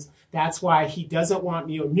taxes. That's why he doesn't want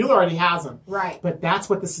Mueller. Mueller already has them. Right. But that's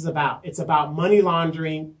what this is about. It's about money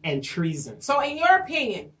laundering and treason. So in your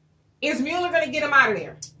opinion, is Mueller going to get him out of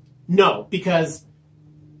there? No, because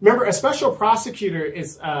remember, a special prosecutor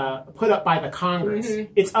is put up by the Congress.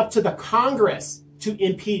 It's up to the Congress to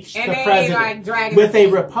impeach the president. With a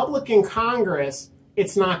Republican Congress,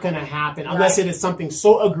 it's not going to happen unless it is something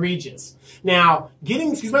so egregious. Now,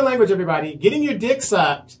 excuse my language, everybody, getting your dick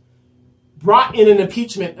sucked brought in an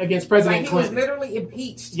impeachment against President Clinton. He was literally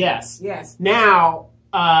impeached. Yes. Yes. Now,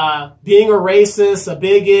 being a racist, a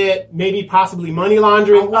bigot, maybe possibly money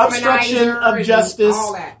laundering, obstruction of justice,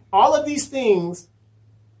 all of these things,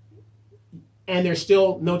 and there's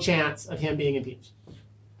still no chance of him being impeached.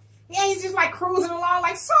 Yeah, he's just like cruising along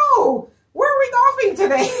like, so, where are we golfing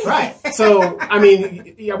today? Right. So, I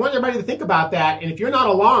mean, I want everybody to think about that. And if you're not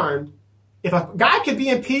alarmed, if a guy could be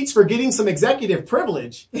impeached for getting some executive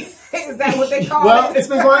privilege. Is that what they call it? Well, it's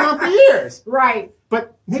been going on for years. Right.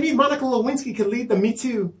 But maybe Monica Lewinsky could lead the Me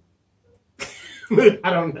Too. I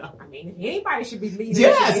don't know. I mean, anybody should be leading.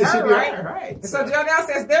 Yes, it should be right? Right. So Jonelle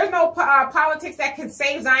says, there's no politics that can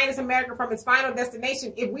save Zionist America from its final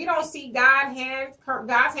destination. If we don't see God's hand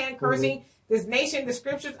cursing this nation, the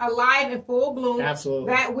scriptures alive in full bloom, absolutely,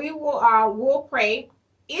 that we will pray.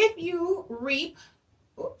 If you reap,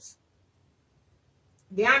 oops,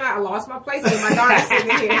 Deanna, I lost my place with my daughter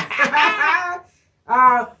sitting here.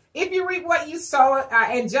 If you reap what you sow,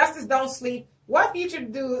 and justice don't sleep, what future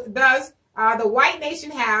does the white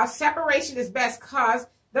nation have? Separation is best, cause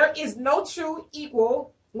there is no true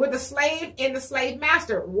equal with the slave and the slave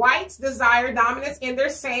master. Whites desire dominance in their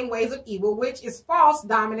same ways of evil, which is false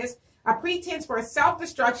dominance, a pretense for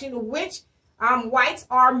self-destruction, which whites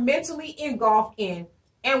are mentally engulfed in.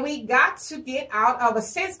 And we got to get out of a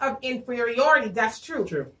sense of inferiority. That's true.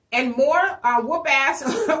 True. And more whoop ass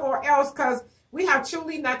or else, because we have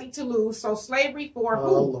truly nothing to lose. So slavery for who?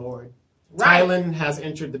 Oh, Lord. Right. Thailand has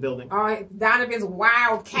entered the building. Donovan's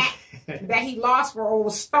wild cat that he lost or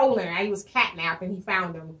was stolen. He was catnapped and he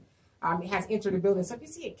found him. Has entered the building. So if you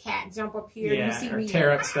see a cat jump up here, you see me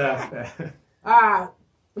tear up stuff.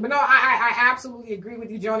 But no, I absolutely agree with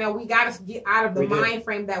you, Jonelle. We got to get out of the mind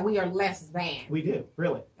frame that we are less than. We do,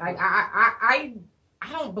 really. Like I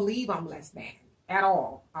don't believe I'm less than at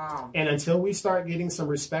all. And until we start getting some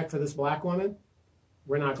respect for this black woman,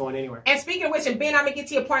 we're not going anywhere. And speaking of which, and Ben, I'm gonna get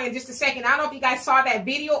to your point in just a second. I don't know if you guys saw that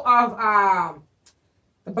video of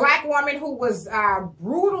the black woman who was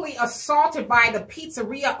brutally assaulted by the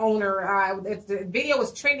pizzeria owner. The video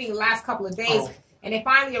was trending the last couple of days, and they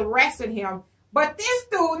finally arrested him. But this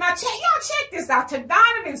dude, now y'all check this out. To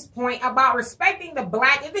Donovan's point about respecting and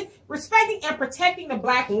protecting the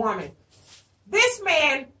black woman, this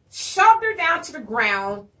man shoved her down to the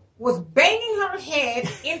ground, was banging her head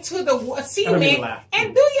into the cement.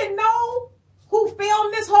 And do you know who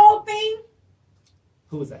filmed this whole thing?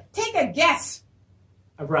 Who was that? Take a guess.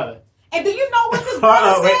 A brother. And do you know what this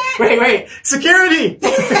brother said? Wait. Security!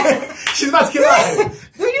 She's about to kill us.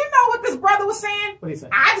 Do you know what this brother was saying? What did he say?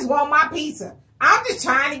 I just want my pizza. I'm just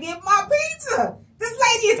trying to get my pizza. This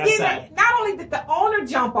lady is getting, not only did the owner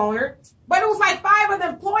jump on her, but it was like 5 of the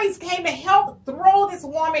employees came to help throw this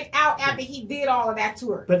woman out after he did all of that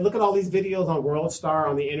to her. But look at all these videos on World Star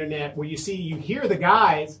on the internet where you hear the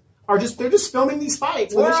guys they're just filming these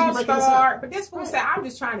fights. World Star. But this fool said, I'm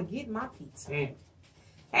just trying to get my pizza. Damn.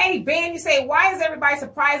 Hey, Ben, you say, why is everybody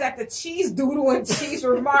surprised at the cheese doodle and cheese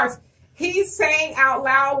remarks? He's saying out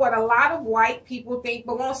loud what a lot of white people think,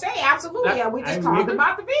 but won't say. Absolutely. Yeah, we just talked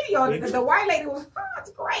about the video. The white lady was,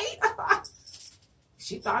 it's great.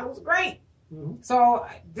 She thought it was great. Mm-hmm. So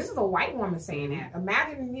this is a white woman saying that.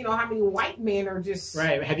 Imagine, how many white men are just...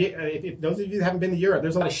 Right. Have you? If those of you that haven't been to Europe,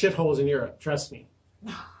 there's a lot of shitholes in Europe. Trust me.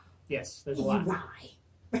 Yes, there's a lot. You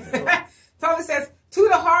lie. Tony says, To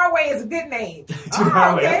the Hardway is a good name. To the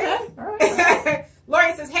Hardway. Okay. All right.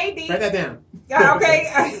 Lori says, hey, D. Write that down.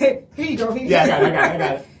 Okay. Here you go. Yeah, I got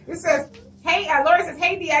it. It says, hey, Lori says,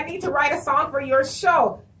 hey, D, I need to write a song for your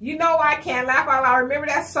show. You know I can't laugh out loud. Remember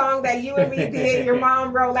that song that you and me did? Your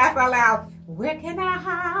mom wrote, Laugh Out Loud. Where can I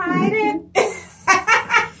hide it?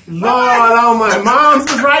 Lord, oh, my mom's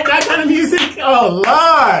was writing that kind of music. Oh,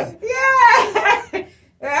 Lord. Yeah.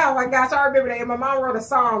 Oh, my gosh. I remember that. My mom wrote a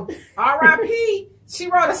song, R.I.P. She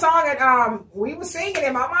wrote a song and we were singing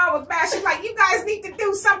and my mom was mad. She's like, you guys need to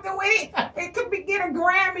do something with it. It could be get a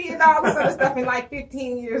Grammy and all this other stuff. And like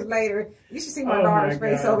 15 years later, you should see my daughter's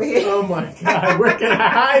face over here. Oh my God, where can I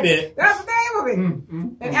hide it? That's the name of it.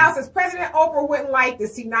 And Al says, President Oprah wouldn't like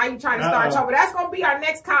this. See, now you're trying to start trouble. That's going to be our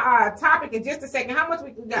next topic in just a second. How much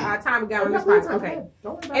time we got on this podcast?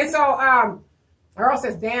 Okay. And so Earl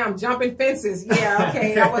says, damn, jumping fences. Yeah,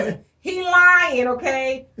 okay. That wasn't. He lying,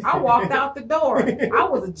 okay? I walked out the door. I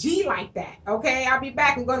was a G like that, okay? I'll be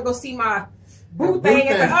back. I'm going to go see my boo thing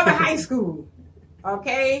at the other high school,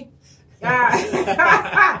 okay?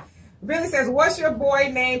 Billy says, what's your boy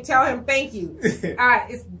name? Tell him thank you.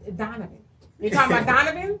 It's Donovan. You talking about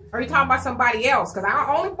Donovan? Or you talking about somebody else? Because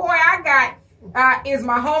the only boy I got is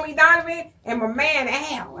my homie Donovan and my man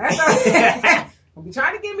Al. That's Don't be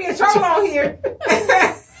trying to get me in trouble on here.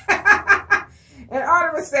 And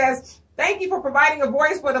Artemis says, thank you for providing a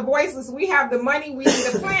voice for the voiceless. We have the money. We need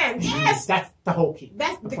a plan. Yes. That's the whole key.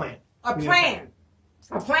 That's the plan. A plan.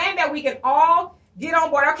 A plan that we can all get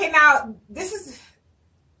on board. Okay, now, this is,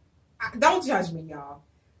 don't judge me, y'all.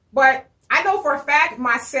 But I know for a fact,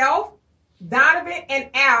 myself, Donovan, and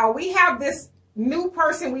Al, we have this new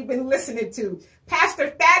person we've been listening to. Pastor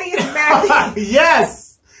Thaddeus Matthews. Yes.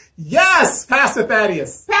 Yes, Pastor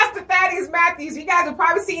Thaddeus. Pastor Thaddeus Matthews. You guys have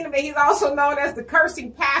probably seen him, but he's also known as the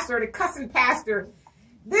cursing pastor, the cussing pastor.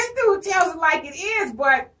 This dude tells it like it is,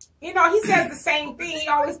 but, you know, he says the same thing. He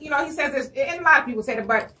always, you know, he says this, and a lot of people say it,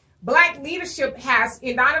 but black leadership has,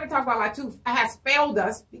 and Donovan talks about a lot too, has failed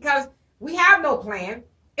us because we have no plan.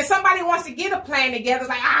 If somebody wants to get a plan together, it's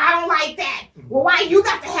like, I don't like that. Well, why you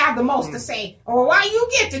got to have the most to say? Or why you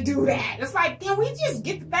get to do that? It's like, can we just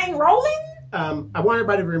get the thing rolling? I want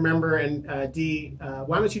everybody to remember, and Dee,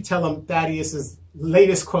 why don't you tell them Thaddeus'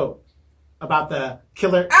 latest quote about the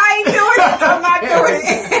killer? I ain't doing it. I'm not doing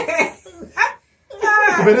it.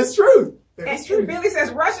 But it's true. It's true. Billy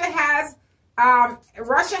says Russia has, I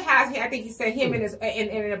think he said him in his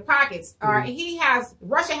in the pockets.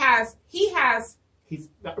 He's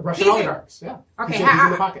Russian oligarchs. Yeah. Okay. He's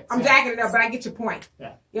in the pockets. I'm jacking it up, but I get your point.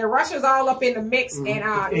 Yeah. Yeah. Russia's all up in the mix,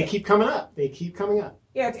 and they keep coming up. They keep coming up.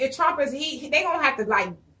 Yeah. Trump is they gonna have to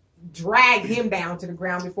like drag him down to the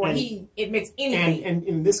ground before it makes anything.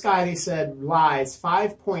 And this guy, they said, lies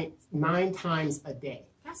 5.9 times a day.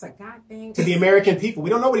 That's a goddamn. To the American people. We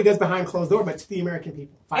don't know what he does behind closed doors, but to the American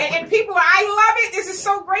people. And people, I love it. This is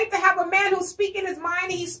so great to have a man who's speaking his mind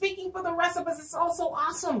and he's speaking for the rest of us. It's so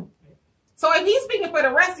awesome. So if he's speaking for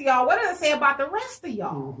the rest of y'all, what does it say about the rest of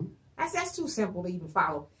y'all? That's too simple to even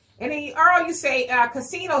follow. And then, Earl, you say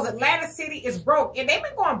casinos, Atlantic City is broke. And they've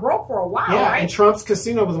been going broke for a while, right? And Trump's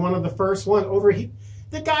casino was one of the first ones.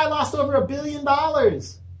 The guy lost over $1 billion.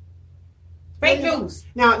 Fake news.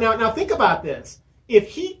 Now think about this. You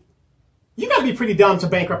got to be pretty dumb to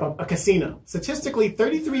bankrupt a casino. Statistically,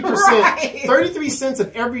 33%, 33 cents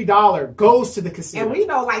of every dollar goes to the casino. And we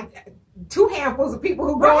know, like, 2 handfuls of people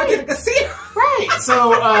who go into the casino. Right.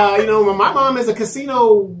 So, my mom is a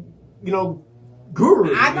casino,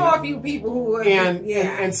 guru. I know a few people who would.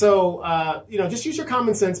 And so, just use your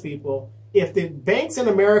common sense, people. If the banks in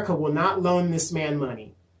America will not loan this man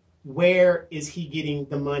money, where is he getting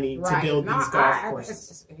the money to build these golf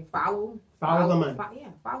courses? Follow the money.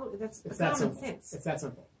 Follow. That's that common simple. sense. It's that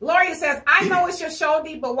simple. Gloria says, I know it's your show,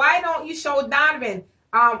 Dee, but why don't you show Donovan?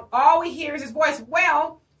 All we hear is his voice.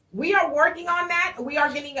 Well, we are working on that. We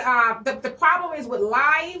are getting, the problem is with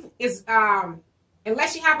live is,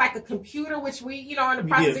 unless you have like a computer, which we, in the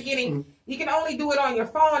process of getting, you can only do it on your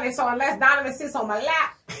phone. And so unless Donovan sits on my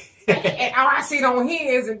lap, and I sit on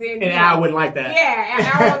his, and then I wouldn't like that. Yeah, and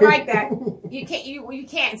I wouldn't like that. You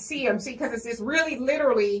can't see him. See, because it's really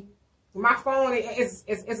literally my phone is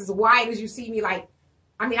as wide as you see me. Like,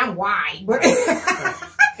 I mean, I'm wide, but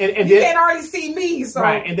and you can't already see me. So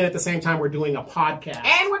right, and then at the same time, we're doing a podcast,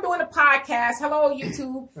 Hello,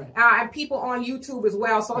 YouTube, and people on YouTube as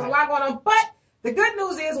well. So there's a lot going on, but. The good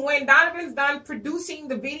news is when Donovan's done producing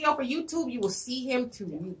the video for YouTube, you will see him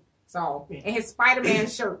too. Yeah. So, in his Spider-Man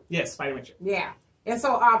shirt. Yes, Spider-Man shirt. Yeah. And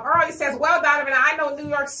so, Earl says, well, Donovan, I know New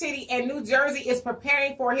York City and New Jersey is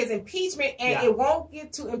preparing for his impeachment, and it won't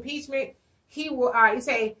get to impeachment. He will, and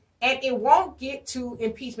it won't get to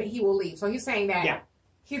impeachment. He will leave. So, he's saying that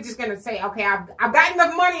he's just going to say, okay, I've got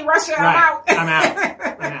enough money, Russia, I'm out. I'm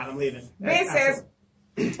out. I'm leaving. Ben says,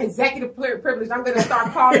 executive privilege. I'm going to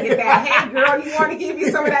start calling it that. Hey, girl, you want to give me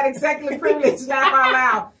some of that executive privilege? Laugh out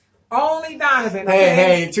loud. Only Donovan. Okay?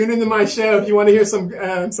 Hey, tune into my show if you want to hear some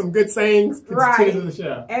good sayings. Right. Tune into the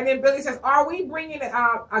show. And then Billy says, are we bringing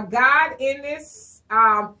a God in this?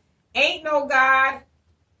 Ain't no God.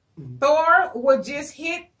 Thor would just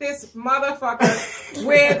hit this motherfucker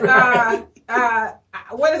with,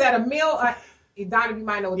 what is that, a mill? Donovan, you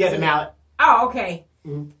might know what yeah, this the is. mallet. Oh, okay.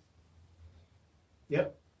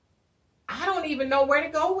 Yep. I don't even know where to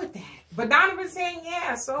go with that. But Donovan's saying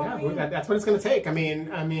yeah, so yeah, that's what it's going to take. I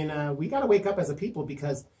mean, we got to wake up as a people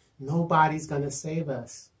because nobody's going to save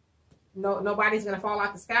us. No, nobody's going to fall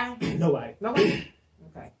out the sky? Nobody. Nobody?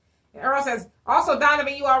 Okay. And Earl says, also,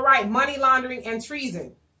 Donovan, you are right. Money laundering and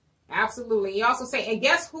treason. Absolutely. He also say, and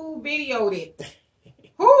guess who videoed it?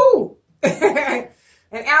 Who? And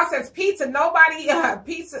Al says, pizza, nobody's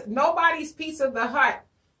Pizza the Hut.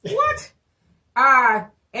 What?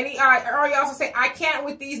 And Earl also say, I can't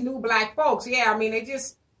with these new black folks. Yeah, I mean,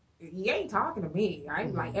 you ain't talking to me.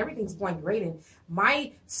 I'm like, everything's going great in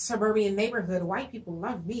my suburban neighborhood. White people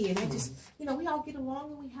love me. And I just, we all get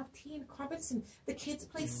along and we have tea and crumpets and the kids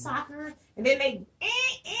play soccer. And then they,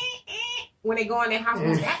 when they go in their house,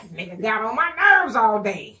 that nigga got on my nerves all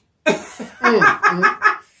day.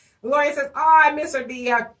 Gloria says, oh, I miss her.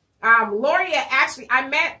 Gloria, actually, I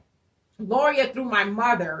met Gloria through my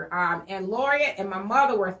mother. And Gloria and my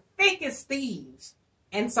mother were thick as thieves.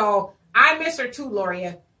 And so I miss her too,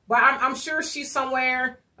 Gloria. But I'm sure she's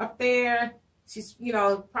somewhere up there. She's,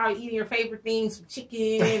 probably eating her favorite things, some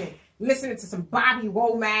chicken, and listening to some Bobby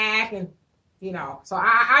Womack, and, so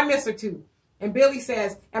I miss her too. And Billy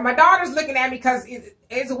says, and my daughter's looking at me because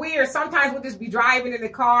it's weird. Sometimes we'll just be driving in the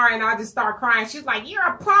car and I'll just start crying. She's like, you're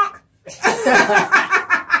a punk.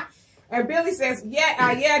 And Billy says,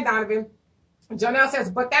 yeah, Donovan. Jonelle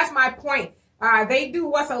says, but that's my point. They do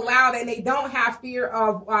what's allowed and they don't have fear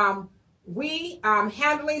of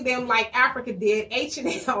handling them like Africa did. H&M,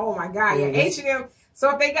 oh my God, yeah, H&M.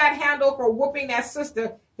 So if they got handled for whooping that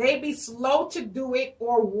sister, they'd be slow to do it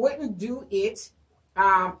or wouldn't do it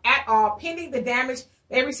at all, pending the damage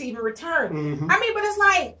they receive in return. I mean, but it's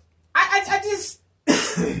like, I just,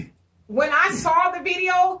 when I saw the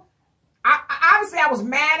video, obviously I was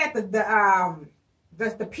mad at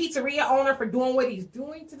the pizzeria owner for doing what he's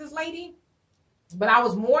doing to this lady, but I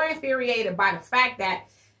was more infuriated by the fact that,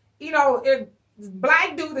 if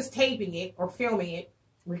black dude is taping it or filming it,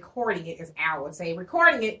 recording it, as Al would say,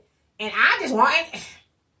 recording it, and I just want it.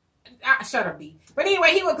 Shut up, B. But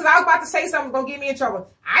anyway, because I was about to say something gonna get me in trouble.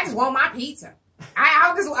 I just want my pizza.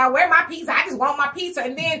 I wear my pizza. I just want my pizza.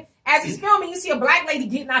 And then as he's filming, you see a black lady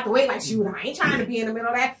getting out the way, like, shoot, I ain't trying to be in the middle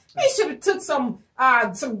of that. They should have took some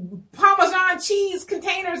Parmesan cheese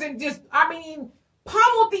containers and just,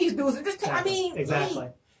 pummeled these dudes. And just, exactly.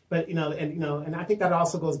 But and I think that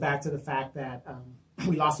also goes back to the fact that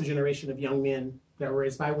we lost a generation of young men that were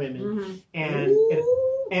raised by women,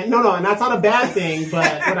 and no, and that's not a bad thing.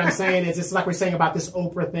 But what I'm saying is, it's like we're saying about this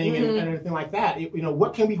Oprah thing and everything like that.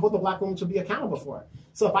 What can we hold the black woman to be accountable for?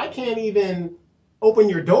 So if I can't even open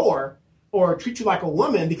your door or treat you like a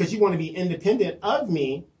woman because you want to be independent of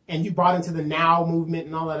me, and you brought into the Now movement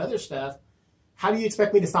and all that other stuff, how do you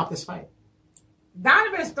expect me to stop this fight?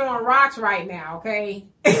 Donovan's throwing rocks right now, okay?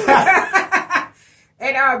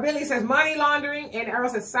 And Billy says money laundering, and Earl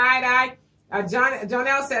says side eye.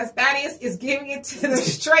 Jonelle says that is giving it to the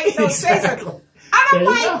straight no chaser. I'm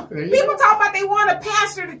like, people talk about they want a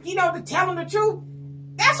pastor to to tell them the truth.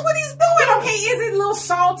 That's what he's doing, okay? Is it a little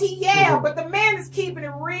salty? Yeah, but the man is keeping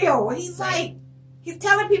it real. He's like, he's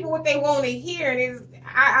telling people what they want to hear, and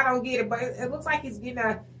I don't get it, but it looks like he's getting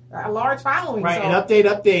a large following. Right, so. and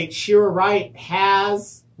update, Shira Wright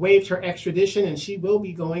has waived her extradition, and she will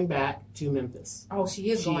be going back to Memphis. Oh, she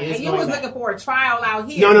is going. And you was looking for a trial out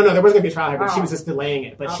here. No, there wasn't going to be a trial here, but she was just delaying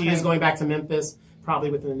it. But she is going back to Memphis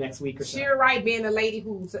probably within the next week or so. Shira Wright being the lady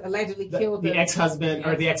who's allegedly killed the ex-husband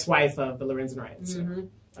or the ex-wife of the Lorenzen riots. So,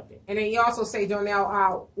 and then you also say,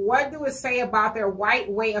 Jonelle, what do it say about their white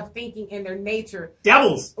way of thinking and their nature?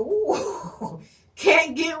 Devils! Ooh,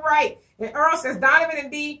 can't get right. And Earl says, Donovan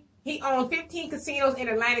and D, he owned 15 casinos in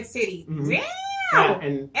Atlantic City. Damn! Yeah,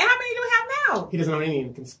 and how many do we have now? He doesn't own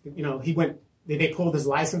any. He went, they pulled his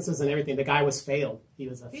licenses and everything. The guy was failed. He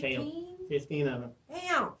was 15 of them.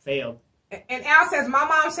 Damn. Failed. And Al says, my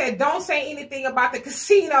mom said, don't say anything about the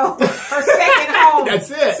casino, her second home. That's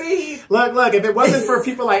it. See? Look, if it wasn't for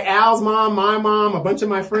people like Al's mom, my mom, a bunch of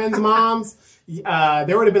my friends' moms,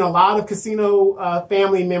 there would have been a lot of casino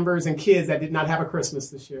family members and kids that did not have a Christmas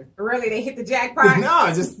this year. Really? They hit the jackpot? No,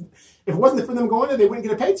 if it wasn't for them going there, they wouldn't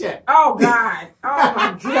get a paycheck. Oh, God. Oh,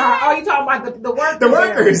 my God. Oh, you talking about the workers? The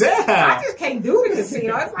workers, yeah. I just can't do the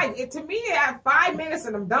casino. It's like, to me, I have 5 minutes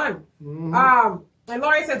and I'm done. And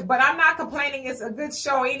Lori says, but I'm not complaining. It's a good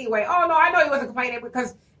show anyway. Oh, no, I know he wasn't complaining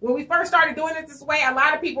because when we first started doing it this way, a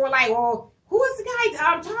lot of people were like, well, who is the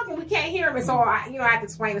guy talking? We can't hear him. And so, I had to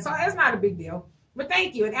explain it. So it's not a big deal. But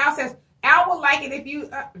thank you. And Al says, Al will like it if you...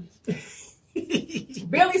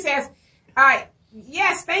 Billy says,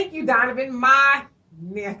 yes, thank you, Donovan. My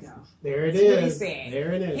nigga. There it That's is. what he said.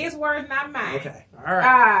 There it is. His words, not mine. Okay. All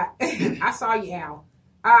right. I saw you,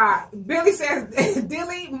 Al. Billy says,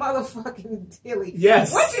 Dilly, motherfucking Dilly.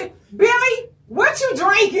 Yes. Billy, what you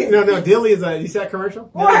drinking? No, Dilly is you see that commercial?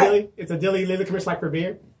 What? Dilly? It's a Dilly commercial like for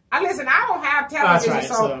beer. Listen, I don't have television, That's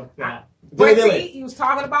right. So, yeah. But Dilly. see, he was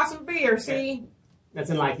talking about some beer, see? That's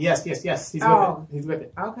in like, yes. He's with it. He's with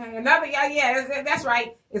it. Okay. Another, that's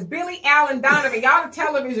right. It's Billy, Al, and Donovan. Y'all the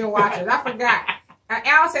television watchers. I forgot.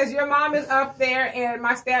 Al says, your mom is up there and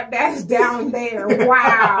my stepdad is down there.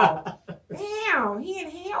 Wow. Damn. He in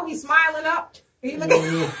hell. He's smiling up. He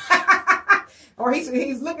looking, or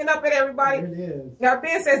he's looking up at everybody. There it is. Now,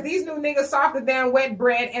 Ben says, these new niggas softer than wet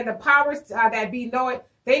bread, and the powers that be know it.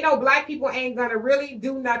 They know black people ain't gonna really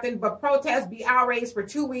do nothing but protest, be outraged for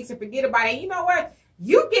 2 weeks and forget about it. You know what?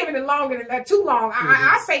 You giving it longer than that, too long.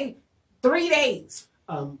 I say 3 days.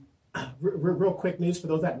 Real quick news for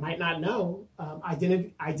those that might not know: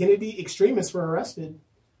 identity extremists were arrested,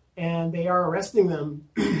 and they are arresting them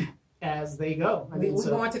as they go. I mean, we're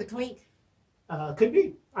going to the clink. Could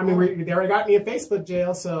be. I mean, they already got me in Facebook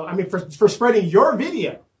jail. So I mean, for spreading your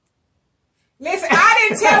video. Listen, I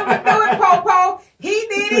didn't tell him to do it, Popo. He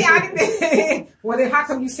did it. I didn't. Well, then how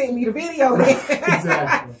come you sent me the video then?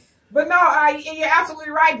 Exactly. But no, you're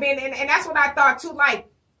absolutely right, Ben. And that's what I thought too. Like,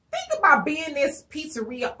 think about being this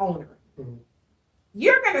pizzeria owner. Mm-hmm.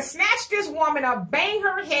 You're going to snatch this woman up, bang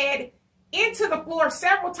her head into the floor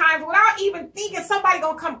several times without even thinking somebody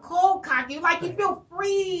going to come cold cock you. Like, you feel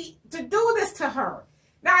free to do this to her.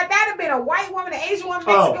 Now, if that had been a white woman, an Asian woman,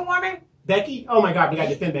 Mexican woman. Becky? Oh my God, we got to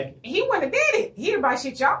defend Becky. He wouldn't have did it. He'd have been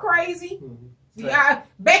shit, y'all crazy. Mm-hmm. Right.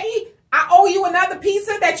 Becky, I owe you another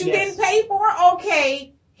pizza that you didn't pay for?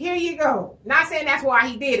 Okay, here you go. Not saying that's why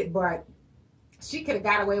he did it, but she could have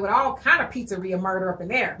got away with all kind of pizzeria murder up in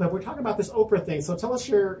there. But we're talking about this Oprah thing, so tell us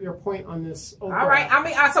your point on this Oprah. All right, I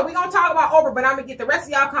mean, so we're going to talk about Oprah, but I'm going to get the rest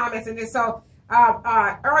of y'all comments in this. So,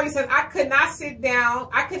 Earl says, I could not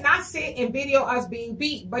sit and video us being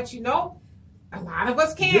beat, but you know, a lot of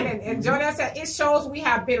us can. And Jonah said, it shows we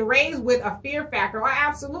have been raised with a fear factor. Oh,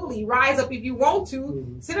 absolutely. Rise up if you want to.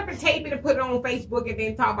 Mm-hmm. Sit up and tape it and put it on Facebook and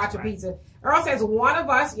then talk about your pizza. Earl says, one of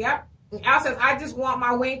us, yep. Al says, I just want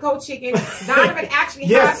my Winco chicken. Donovan actually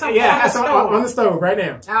has some on the stove right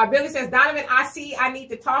now. Billy says, Donovan, I need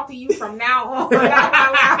to talk to you from now on.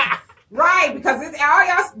 Right, because all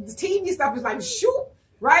y'all TV stuff is like, shoot.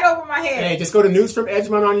 Right over my head. Hey, just go to News from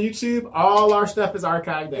Edgemont on YouTube. All our stuff is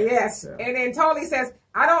archived there. Yes. So. And then Totally says,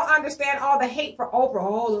 I don't understand all the hate for Oprah.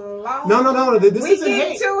 Oh, Lord. No. This isn't hate. We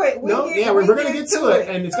get to it. We're going to get to it.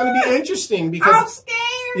 And it's going to be interesting because... I'm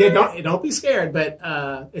scared. Yeah, don't be scared. But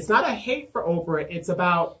it's not a hate for Oprah. It's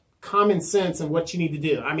about common sense and what you need to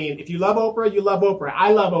do. I mean, if you love Oprah, you love Oprah.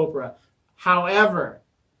 I love Oprah. However...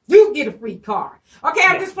 You get a free car. Okay,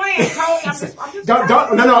 I'm just playing. Totally, I'm just No,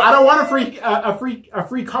 I don't want a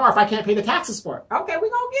free car if I can't pay the taxes for it. Okay, we're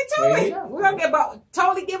gonna get to it. We're gonna but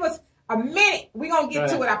totally give us a minute. We're gonna get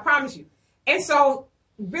to it, I promise you. And so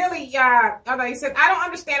Billy, he said, I don't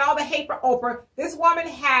understand all the hate for Oprah. This woman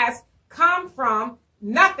has come from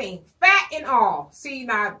nothing, fat and all. See,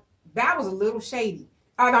 now that was a little shady.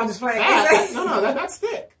 Oh no, I'm just playing. That's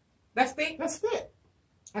thick. That's thick? That's thick.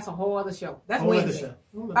 That's a whole other show. That's Wednesday.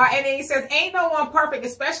 And then he says, ain't no one perfect,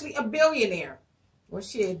 especially a billionaire. Well,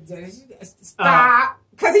 shit, stop.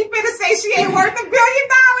 Because he finna say she ain't worth $1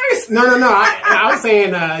 billion. No. I was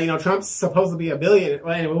saying, Trump's supposed to be a billion.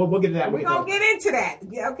 Well, anyway, we'll get to that. We're going to get into that,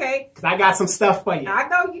 okay? Because I got some stuff for you. I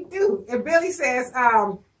know you do. And Billy says,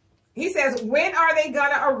 when are they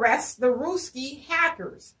going to arrest the Ruski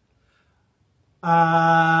hackers?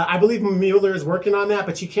 I believe Mueller is working on that,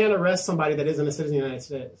 but you can't arrest somebody that isn't a citizen of the United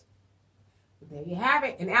States. There you have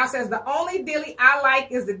it. And Al says, the only dilly I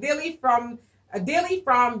like is the dilly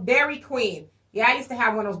from Dairy Queen. Yeah, I used to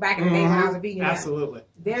have one of those back in the day when I was a vegan. Absolutely.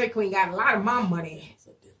 Dairy Queen got a lot of mom money.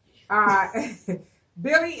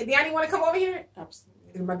 Billy, do anyone want to come over here?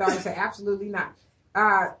 Absolutely. My daughter said, absolutely not.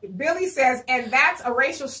 Billy says, and that's a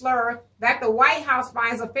racial slur that the White House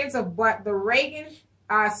finds offensive, but the Reagan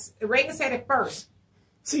said it first.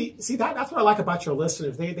 See, that's what I like about your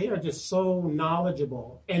listeners. They are just so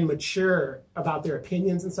knowledgeable and mature about their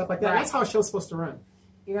opinions and stuff like that. Right. That's how a show's supposed to run.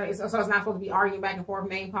 So it's not supposed to be arguing back and forth,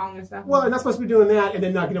 name calling and stuff? Well, they're not supposed to be doing that. And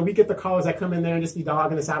then, we get the callers that come in there and just be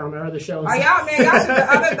dogging us out on our other shows. Oh, y'all should,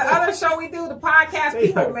 the other show we do, the podcast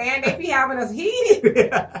people, man, they be having us heated.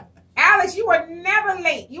 Yeah. Alex, you are never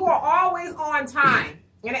late. You are always on time.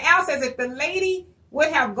 And Al says, if the lady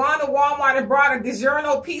would have gone to Walmart and brought a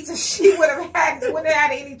DiGiorno pizza, she wouldn't have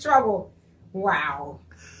had any trouble. Wow.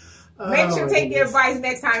 Make sure to take your advice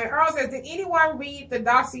next time. And Earl says, did anyone read the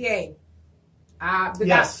dossier?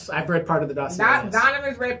 Yes, I've read part of the dossier.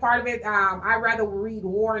 Donovan's read part of it. I'd rather read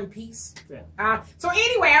War and Peace. Yeah. So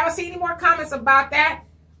anyway, I don't see any more comments about that.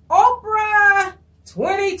 Oprah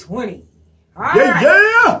 2020. All right.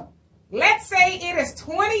 Yeah. Let's say it is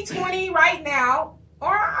 2020 right now,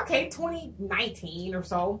 or okay, 2019 or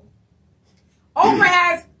so. Oprah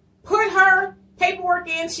has put her paperwork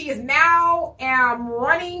in. She is now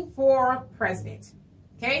running for president.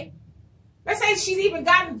 Okay? Let's say she's even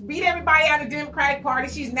beat everybody out of the Democratic Party.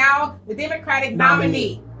 She's now the Democratic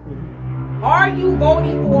nominee. Are you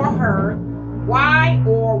voting for her? Why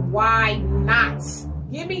or why not?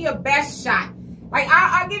 Give me your best shot. Like,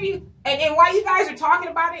 I'll give you, and while you guys are talking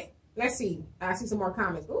about it, let's see. I see some more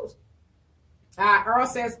comments. Oops. Earl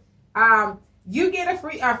says, you get a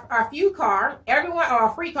free card. A free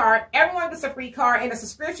card. Everyone gets a free card and a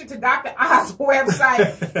subscription to Dr. Oz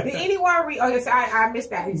website. Did anyone read? Oh, yes, I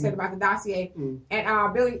missed that. You said about the dossier.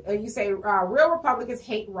 And Billy, you say real Republicans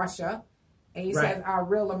hate Russia, and you said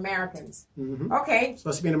real Americans. Okay.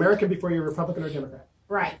 Supposed to be an American before you're a Republican or Democrat.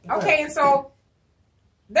 Right. Okay. And so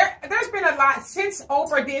there's been a lot since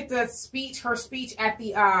Oprah did her speech at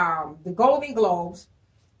the Golden Globes.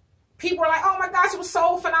 People were like, oh my gosh, it was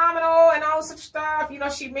so phenomenal and all such stuff. You know,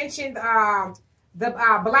 she mentioned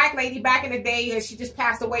the black lady back in the day, and she just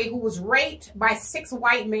passed away, who was raped by 6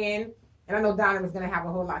 white men. And I know Donna was going to have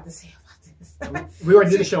a whole lot to say about this. We already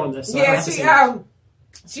did a show on this. So yeah,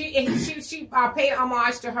 she paid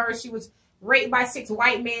homage to her. She was raped by 6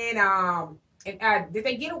 white men. Did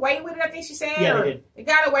they get away with it, I think she said? Yeah, they did. They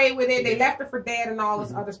got away with it. They left her for dead and all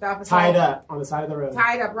this other stuff. And tied up on the side of the road.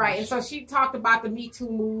 Tied up, right. And so she talked about the Me Too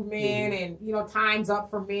movement and, you know, time's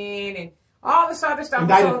up for men and all this other stuff.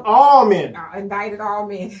 Indicted all men. Indicted all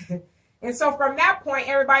men. And so from that point,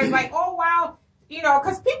 everybody's like, oh, wow. You know,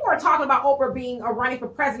 because people were talking about Oprah being running for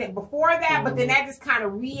president before that, but then that just kind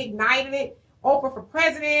of reignited it. Oprah for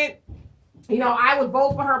president. You know, I would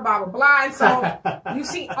vote for her, blah, blah, blah. And so you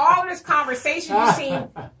see all of this conversation. You've seen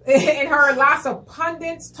in her lots of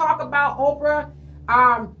pundits talk about Oprah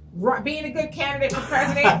being a good candidate for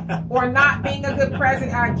president or not being a good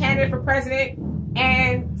candidate for president.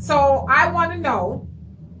 And so I want to know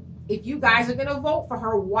if you guys are going to vote for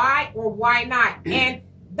her, why or why not? And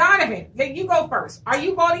Donovan, you go first. Are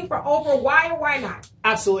you voting for Oprah? Why or why not?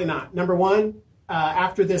 Absolutely not. Number one,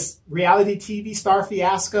 after this reality TV star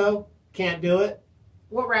fiasco, can't do it.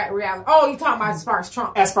 What reality? Oh, you're talking about as far as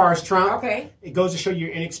Trump. As far as Trump. Okay. It goes to show you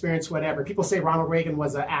your inexperience, whatever. People say Ronald Reagan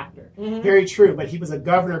was an actor. Very true, but he was a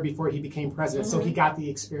governor before he became president, so he got the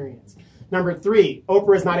experience. Number 3,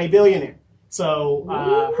 Oprah is not a billionaire. So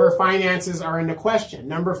her finances are in the question.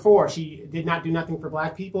 Number 4, she did not do nothing for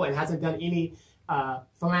black people and hasn't done any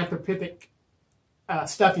philanthropic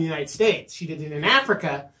stuff in the United States. She did it in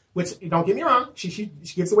Africa, which, don't get me wrong, she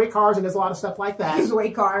gives away cars and does a lot of stuff like that. Gives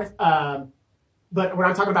away cars. But when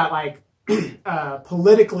I'm talking about, like,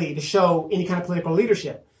 politically, to show any kind of political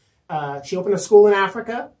leadership, she opened a school in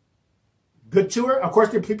Africa. Good to her. Of course,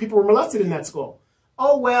 people were molested in that school.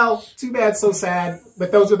 Oh, well, too bad, so sad.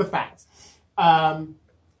 But those are the facts.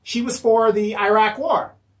 She was for the Iraq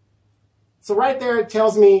War. So right there, it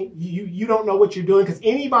tells me you don't know what you're doing, because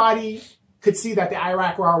anybody could see that the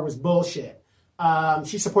Iraq War was bullshit.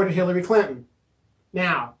 She supported Hillary Clinton.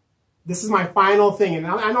 Now, this is my final thing, and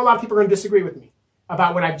I know a lot of people are going to disagree with me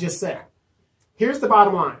about what I've just said. Here's the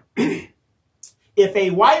bottom line. If a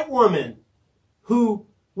white woman who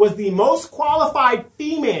was the most qualified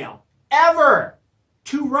female ever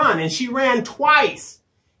to run, and she ran twice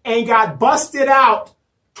and got busted out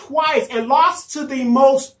twice and lost to the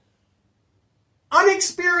most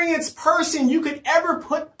unexperienced person you could ever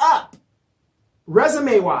put up,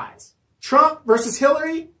 resume-wise, Trump versus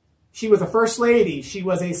Hillary, she was a first lady. She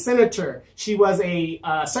was a senator. She was a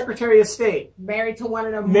secretary of state. Married to one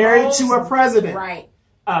of them. Married to a president. Right.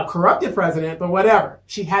 Corrupted president, but whatever.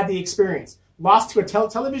 She had the experience. Lost to a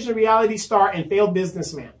television reality star and failed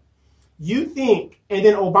businessman. You think, and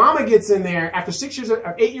then Obama gets in there after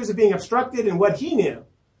 8 years of being obstructed and what he knew,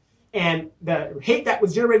 and the hate that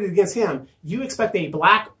was generated against him, you expect a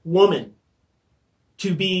black woman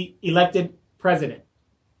to be elected president.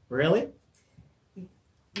 Really?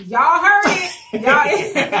 Y'all heard it.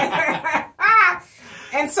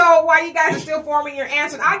 And so while you guys are still forming your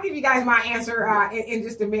answers, I'll give you guys my answer in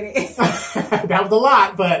just a minute. That was a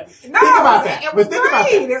lot, but think about that. It was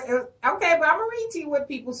great. Okay, but I'm going to read to you what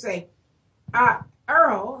people say.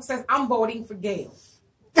 Earl says, I'm voting for Gayle.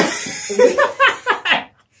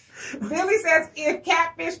 Billy says, says, if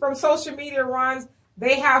catfish from social media runs,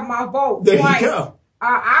 they have my vote. There Twice. you go.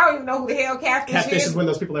 I don't even know who the hell catfish is. Catfish is when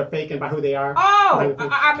those people are faking by who they are. Oh,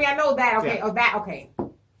 I mean, I know that. Okay. Yeah. Oh, that. Okay.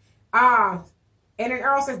 And then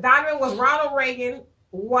Earl says, Donovan, was Ronald Reagan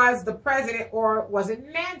was the president, or was it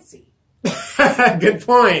Nancy? Good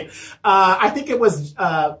point. I think it was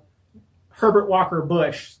Herbert Walker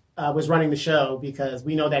Bush was running the show, because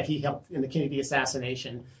we know that he helped in the Kennedy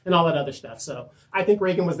assassination and all that other stuff. So I think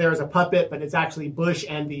Reagan was there as a puppet, but it's actually Bush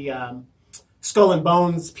and the Skull and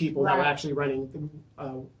Bones people that were actually running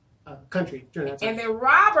the country during that time. And then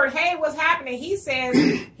Robert, hey, what's happening? He says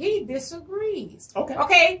he disagrees. Okay.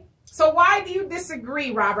 Okay. So why do you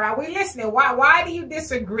disagree, Robert? Are we listening? Why do you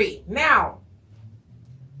disagree? Now,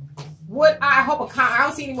 I hope a comment. I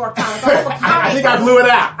don't see any more comments. I hope a comment. I think I blew it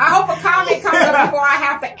out. I hope a comment comes up before I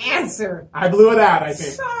have to answer. I blew it out, I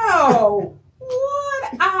think. So,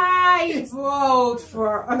 would I vote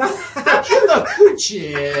for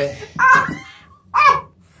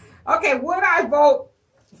Okay, would I vote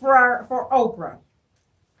for Oprah?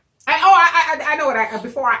 I know what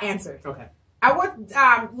before I answer. Okay. I would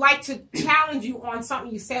like to challenge you on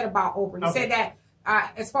something you said about Oprah. You said that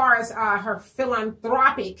as far as her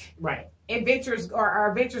philanthropic adventures or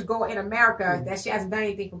adventures go in America, that she hasn't done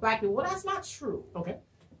anything for Black people. Well, that's not true. Okay.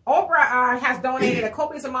 Oprah has donated a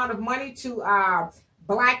copious amount of money to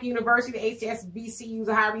Black University, the HSBCUs,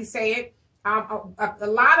 or however you say it. A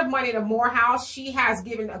lot of money to Morehouse. She has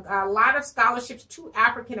given a lot of scholarships to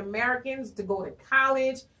African Americans to go to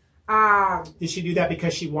college. Did she do that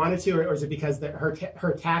because she wanted to, or is it because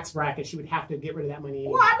her tax bracket, she would have to get rid of that money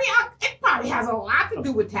anyway? Well, I mean, it probably has a lot to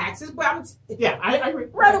do with taxes, but I agree.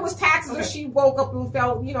 Whether it was taxes or she woke up and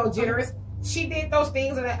felt, generous. She did those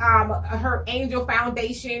things at her Angel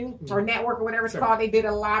Foundation or network or whatever it's called. They did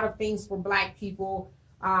a lot of things for Black people.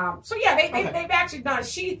 So yeah, they've actually done.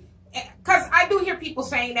 Because I do hear people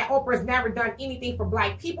saying that Oprah's never done anything for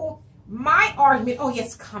Black people. My argument,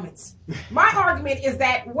 comments. My argument is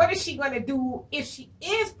that what is she going to do if she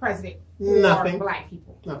is president for Black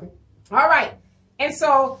people? Nothing. All right. And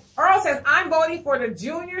so Earl says, I'm voting for the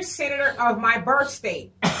junior senator of my birth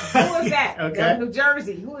state. Who is that? Okay. New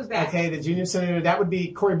Jersey. Who is that? Okay, the junior senator, that would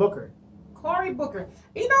be Cory Booker. Cory Booker.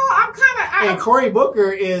 I'm kind of... And Cory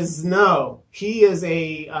Booker is, he is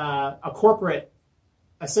a corporate...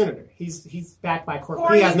 A senator. He's backed by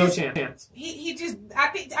corporate. He has no chance. He just,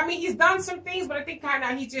 he's done some things, but I think kind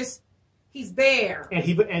of he's there. And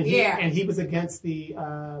he was against the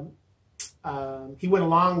he went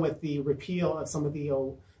along with the repeal of some of the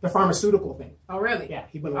pharmaceutical thing. Oh really? Yeah,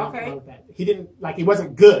 he went along with that. He didn't he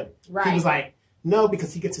wasn't good. Right. He was like, no,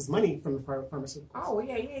 because he gets his money from the pharmaceuticals. Oh well,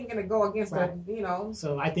 yeah, he ain't gonna go against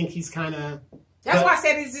So I think he's kind of. That's why I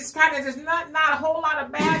said it's just kind of just not a whole lot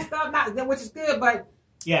of bad stuff, which is good, but.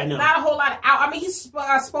 Yeah, no. Not a whole lot of he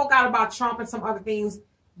spoke out about Trump and some other things,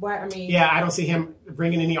 but Yeah, I don't see him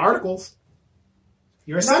bringing any articles.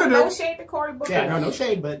 You're a senator. No shade to Cory Booker. Yeah, no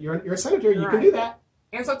shade, but you're a senator. You can do that.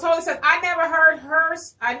 And so Totally says, I never heard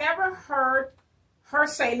her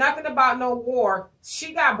say nothing about no war.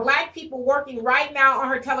 She got Black people working right now on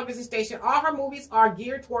her television station. All her movies are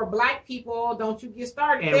geared toward Black people. Don't you get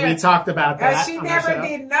started there. And we talked about that. She never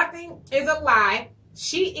did nothing is a lie.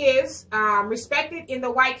 She is respected in the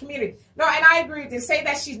white community. No, and I agree with you. Say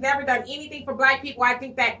that she's never done anything for Black people. I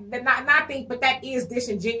think that that is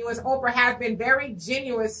disingenuous. Oprah has been very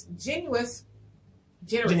generous with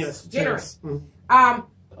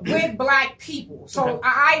Black people. So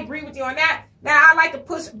I agree with you on that. Now I like to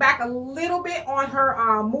push back a little bit on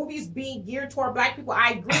her movies being geared toward Black people.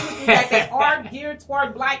 I agree with you that they are geared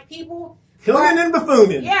toward Black people. Hillman and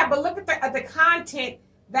buffooning. Yeah, but look at the content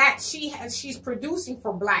that she's producing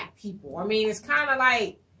for Black people. I mean, it's kind of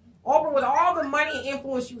like Oprah, with all the money and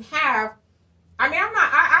influence you have. I mean,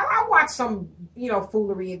 I watch some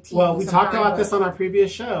foolery and TV. Well, we talked about this on our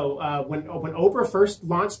previous show. When Oprah first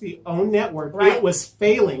launched the OWN network, it was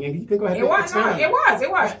failing, and you can go ahead and explain. It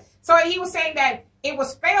was. So he was saying that it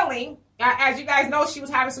was failing. As you guys know, she was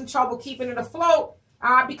having some trouble keeping it afloat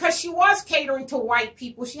because she was catering to white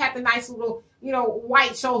people. She had the nice little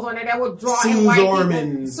white shows on there that would draw in white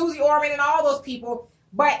people. Susie Orman and all those people.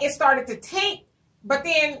 But it started to tank. But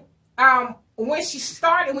then when she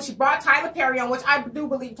brought Tyler Perry on, which I do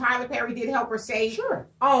believe Tyler Perry did help her say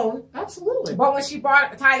OWN. Absolutely. But when she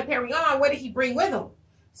brought Tyler Perry on, what did he bring with him?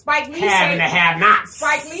 Spike Lee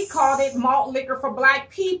Spike Lee called it malt liquor for Black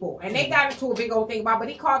people. And they got into a big old thing about it, but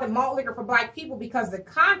he called it malt liquor for Black people because the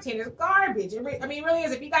content is garbage. It really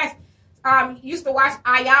is. If you guys used to watch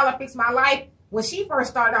Ayala Fix My Life, when she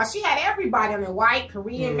first started out, she had everybody on there, white,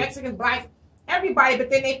 Korean, Mexican, Black. everybody, but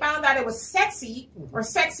then they found out it was sexy or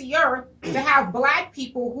sexier to have black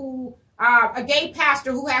people who, a gay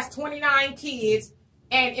pastor who has 29 kids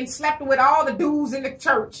and slept with all the dudes in the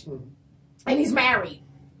church, and he's married.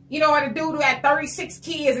 You know, and a dude who had 36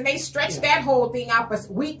 kids, and they stretched that whole thing out for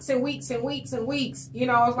weeks and weeks and weeks and weeks. You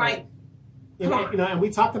know, it's like, come on. You know, and we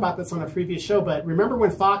talked about this on a previous show, but remember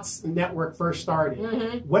when Fox Network first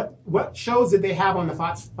started? What shows did they have on the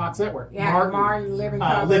Fox Network? Yeah, Martin,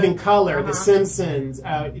 Living Color, The Simpsons.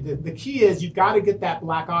 The key is you've got to get that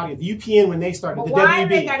black audience. The UPN, when they started, the why WB. do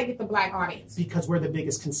they got to get the black audience? Because we're the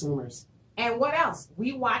biggest consumers. And what else?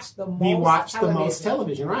 We watch the most. We watch the most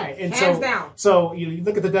television, right? And hands down. So you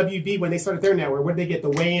look at the WB when they started their network. What did they get? The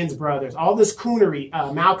Wayans brothers, all this coonery,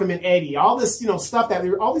 Malcolm and Eddie, all this stuff that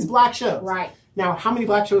all these black shows. Right. Now, how many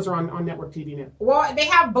black shows are on network TV now? Well, they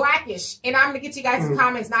have Blackish, and I'm gonna get you guys'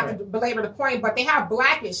 comments, not to belabor the point, but they have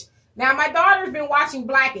Blackish. Now, my daughter's been watching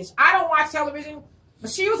Blackish. I don't watch television, but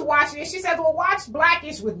she was watching it. She said, "Well, watch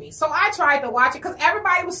Blackish with me." So I tried to watch it because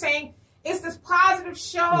everybody was saying, it's this positive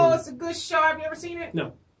show. It's a good show. Have you ever seen it?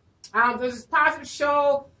 No. There's this positive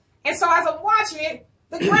show. And so as I'm watching it,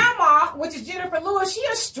 the grandma, which is Jennifer Lewis, she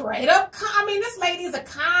is straight up this lady is a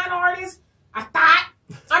con artist. I thought.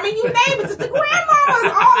 I mean, you name it. It's the grandma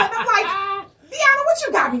is all. And I'm like, Deanna, what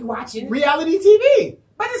you got me watching? Reality TV.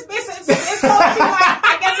 But it's supposed to be like,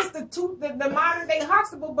 I guess it's the modern day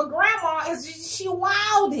Huxtable, but grandma she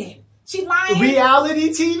wilding. She lying. Reality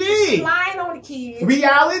TV. She lying on the kids.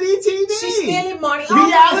 Reality TV. She's stealing money.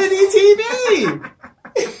 Reality TV.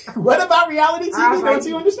 What about reality TV? Don't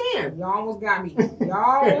you understand? You almost got me. You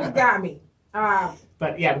almost got me.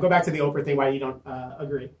 But yeah, go back to the Oprah thing. Why you don't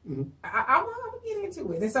agree? I'm gonna get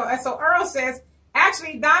into it. And so Earl says,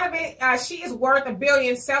 actually, Donovan, she is worth $1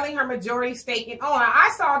 billion, selling her majority stake in. Oh,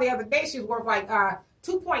 I saw the other day she was worth like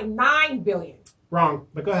 $2.9 billion. Wrong,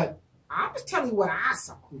 but go ahead. I'm just telling you what I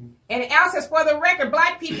saw. And Al says, for the record,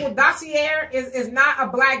 black people, dossier is not a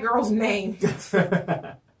black girl's name.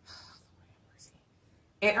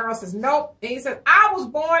 And Earl says, nope. And he says, I was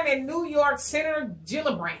born in New York, Senator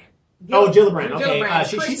Gillibrand. Gillibrand. Okay.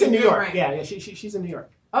 Gillibrand. She's in New York. Yeah, she's in New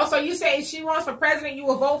York. Oh, so you say if she runs for president, you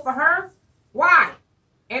will vote for her? Why?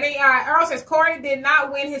 And then Earl says, Corey did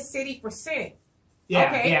not win his city for Senate. Yeah,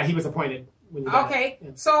 okay. Yeah, he was appointed. Okay,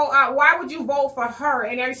 yeah. So why would you vote for her?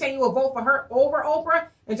 And they're saying you will vote for her over Oprah.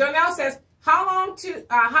 And Jonelle says, how long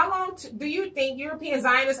do you think European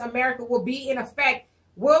Zionist America will be in effect?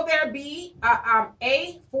 Will there be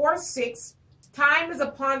a 4-6? Time is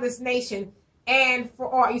upon this nation, and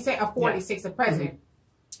or you say a 46, the president.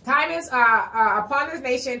 Time is upon this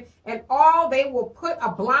nation, and all they will put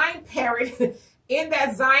a blind parrot in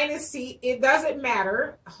that Zionist seat. It doesn't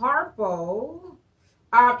matter. Harpo.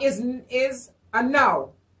 Is a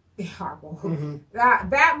no. That's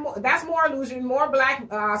more illusion, more black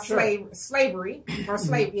slavery,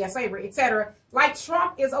 etc. Like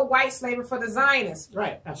Trump is a white slaver for the Zionists.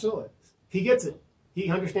 Right, absolutely. He gets it.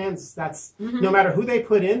 He understands that's no matter who they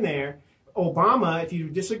put in there. Obama, if you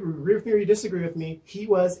disagree with me or you disagree with me, he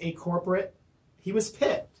was a corporate. He was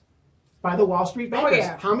picked by the Wall Street bankers. Oh,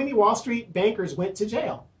 yeah. How many Wall Street bankers went to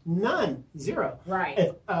jail? None. Zero.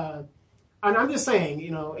 Right. And I'm just saying,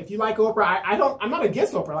 if you like Oprah, I'm not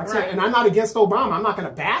against Oprah, like I said, and I'm not against Obama. I'm not going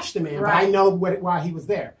to bash the man, but I know why he was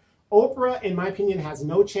there. Oprah, in my opinion, has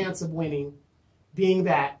no chance of winning, being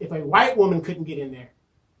that if a white woman couldn't get in there.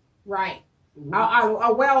 Right.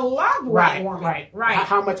 A well-loved white woman. Right.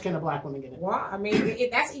 How much can a black woman get in? Well, I mean,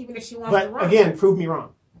 that's even if she wants to run. But again, prove me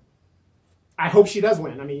wrong. I hope she does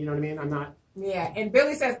win. I mean, you know what I mean? I'm not. Yeah, and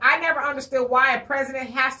Billy says, I never understood why a president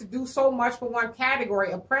has to do so much for one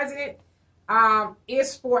category. A president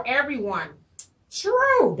is for everyone.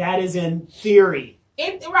 True. That is in theory.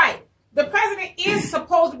 Right. The president is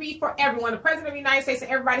supposed to be for everyone. The president of the United States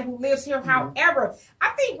and everybody who lives here. However, I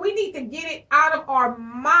think we need to get it out of our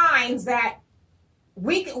minds that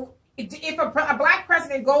if a black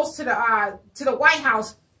president goes to the White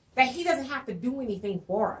House, that he doesn't have to do anything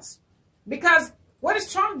for us. Because what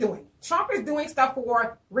is Trump doing? Trump is doing stuff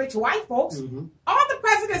for rich white folks. All the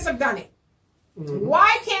presidents have done it.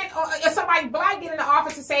 Why can't somebody black get in the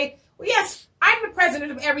office and say, well, yes, I'm the president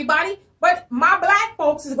of everybody, but my black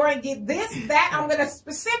folks is going to get this, that. I'm going to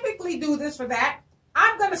specifically do this for that.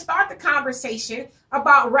 I'm going to start the conversation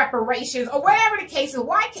about reparations or whatever the case is.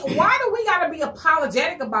 Why do we got to be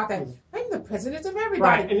apologetic about that? I'm the president of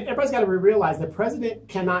everybody. Right, and everybody's got to realize the president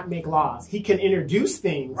cannot make laws. He can introduce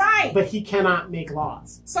things, but he cannot make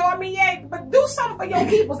laws. So, I mean, yeah, but do something for your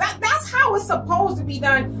people. That's how it's supposed to be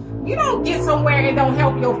done. You don't get somewhere and don't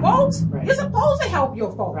help your folks. Right. You're supposed to help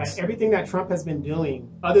your folks. Right. Everything that Trump has been doing,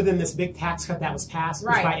 other than this big tax cut that was passed,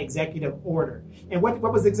 was by executive order. And what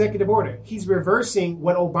was executive order? He's reversing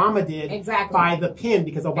what Obama did by the pen,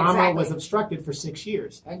 because Obama was obstructed for 6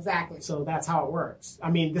 years. Exactly. So that's how it works.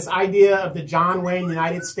 I mean, this idea of the John Wayne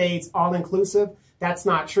United States all-inclusive, that's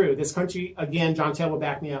not true. This country, again, John Taylor will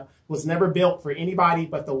back me up, was never built for anybody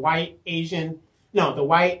but the white the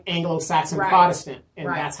white Anglo-Saxon Protestant, and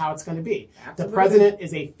that's how it's going to be. Absolutely. The president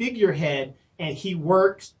is a figurehead, and he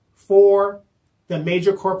works for the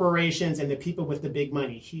major corporations and the people with the big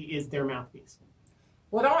money. He is their mouthpiece.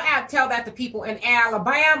 Well, don't tell that to people in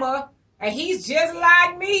Alabama, and he's just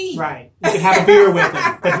like me. Right. You could have a beer with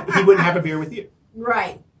him, but he wouldn't have a beer with you.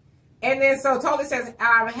 Right. And then so Tolly says,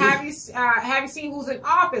 have you seen who's in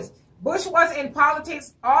office? Bush was in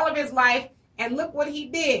politics all of his life, and look what he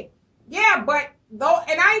did. Yeah, but and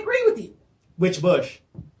I agree with you. Which Bush?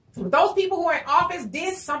 Those people who are in office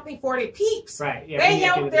did something for their peeps. Right. Yeah, they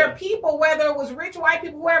helped their people, whether it was rich white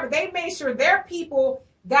people, whoever. They made sure their people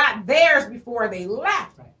got theirs before they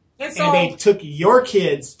left. Right. And so they took your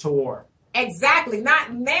kids to war. Exactly.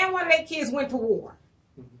 Not one of their kids went to war.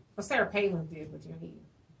 Well, Sarah Palin did, but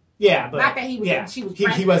but not that he was. Yeah, she was.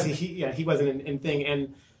 He wasn't in thing.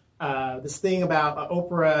 And this thing about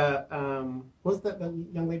Oprah. What was that the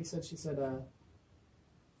young lady said? She said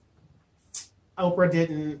Oprah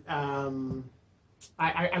didn't.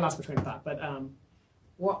 I lost my train of thought, but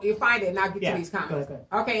well, you'll find it, and I'll get to these comments. Go ahead.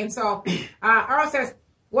 Okay, and so Earl says,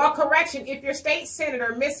 "Well, correction. If your state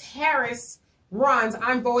senator Miss Harris runs,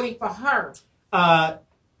 I'm voting for her."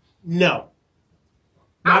 No.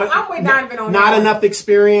 I'm with Donovan on that. Not enough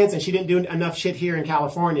experience, and she didn't do enough shit here in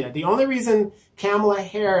California. The only reason Kamala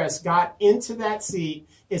Harris got into that seat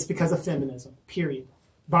is because of feminism, period.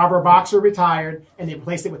 Barbara Boxer retired, and they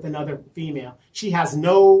replaced it with another female. She has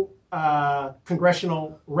no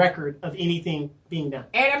congressional record of anything being done.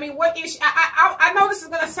 And I mean, what is? I know this is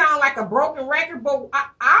going to sound like a broken record, but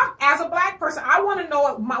I as a black person, I want to know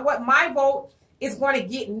what my vote is going to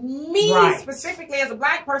get me specifically as a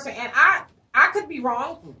black person, and I could be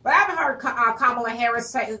wrong, but I haven't heard Kamala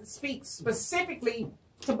Harris speak specifically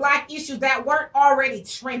to black issues that weren't already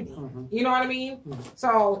trending. Mm-hmm. You know what I mean? Mm-hmm.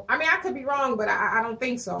 So, I mean, I could be wrong, but I don't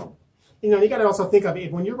think so. You got to also think of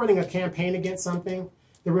it. When you're running a campaign against something,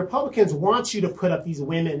 the Republicans want you to put up these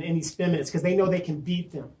women and these feminists because they know they can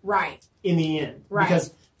beat them. Right. In the end. Right.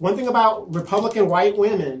 Because one thing about Republican white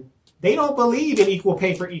women, they don't believe in equal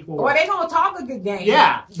pay for equal work. Well, they gonna talk a good game.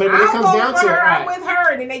 Yeah, but when it comes down to it, I'm with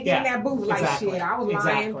her, and then they get in that booth like shit. I was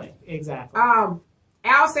lying. Exactly.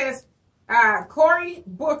 Al says, Cory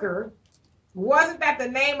Booker, wasn't that the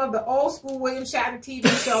name of the old school William Shatner TV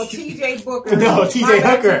show, T.J. Booker? No, T.J.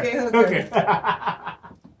 Hooker. T.J. Hooker.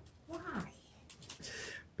 Why?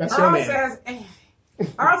 That's your man.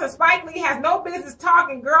 Earl says, Spike Lee has no business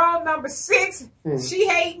talking. Girl number 6, she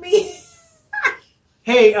hate me.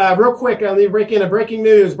 Hey, real quick, let me break in breaking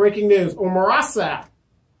news. Omarosa.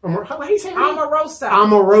 How do you say her name?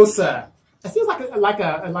 Omarosa. It seems like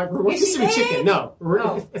a rotisserie chicken. No.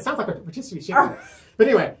 It sounds like a rotisserie chicken. But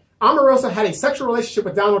anyway, Omarosa had a sexual relationship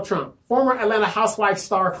with Donald Trump. Former Atlanta housewife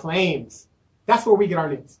star claims. That's where we get our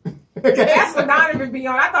news. Okay? That's what Donovan be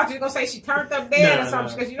on. I thought you were going to say she turned up dead or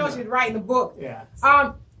something because she's writing the book. Yeah.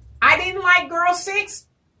 I didn't like Girl 6.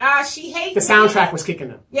 She hate the soundtrack was kicking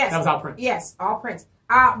them. Yes. That was all Prince. Yes, all Prince.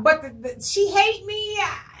 But she hate me.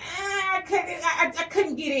 I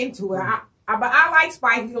couldn't get into it. But I like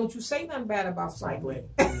Spike Lee. Don't you say nothing bad about Spike Lee.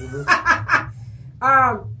 And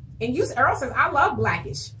Earl says, I love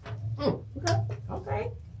Blackish.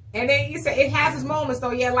 Okay. And then you say it has its moments though.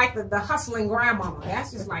 Yeah, like the hustling grandmama.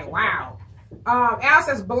 That's just like, wow. Al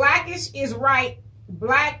says, Blackish is right.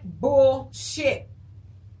 Black bullshit.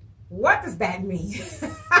 What does that mean?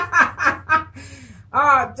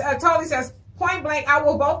 Totally says, point blank, I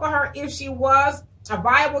will vote for her if she was a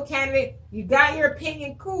viable candidate. You got your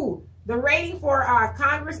opinion, cool. The rating for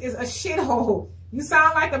Congress is a shithole. You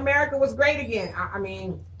sound like America was great again. I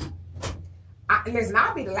mean, listen,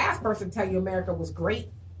 I'll be the last person to tell you America was great.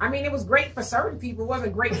 I mean, it was great for certain people. It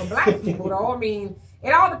wasn't great for black people, though. I mean,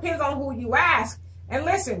 it all depends on who you ask. And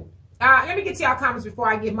listen, let me get to y'all comments before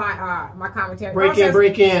I give my my commentary.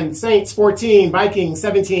 Break in. Saints 14, Vikings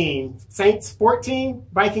 17. Saints 14,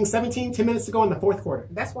 Vikings 17. 10 minutes to go in the fourth quarter.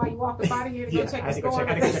 That's why you walked up out of here to go check the score.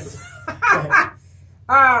 I think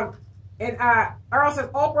check and Earl says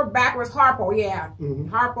Oprah backwards Harpo. Yeah,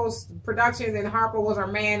 Harpo's Productions, and Harpo was our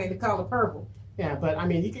man in The Color Purple. Yeah, but I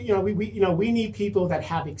mean, we need people that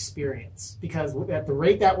have experience, because at the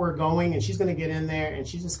rate that we're going, and she's going to get in there and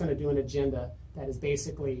she's just going to do an agenda that is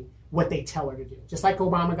basically what they tell her to do. Just like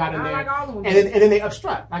Obama got in there, like all of them. and then they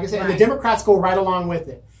obstruct. Like I said, Right. and the Democrats go right along with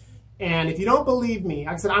it. And if you don't believe me,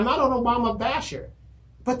 like I said, I'm not an Obama basher,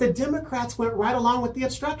 but the Democrats went right along with the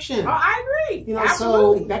obstruction. Oh, I agree. You know,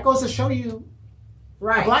 Absolutely. so that goes to show you.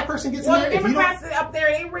 Right. A black person gets well, in there. The Democrats up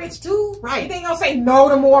there, they rich too. Right. They ain't gonna say no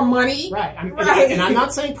to more money. Right. I mean, right. And I'm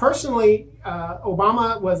not saying personally,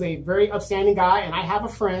 Obama was a very upstanding guy, and I have a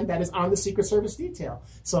friend that is on the Secret Service detail.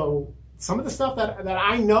 So some of the stuff that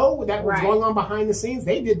I know that was Right. going on behind the scenes,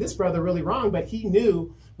 they did this brother really wrong, but he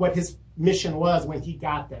knew what his mission was when he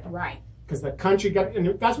got there. Right. Because the country got,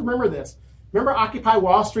 and guys remember this. Remember Occupy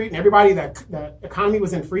Wall Street and everybody, the economy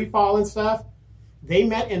was in free fall and stuff? They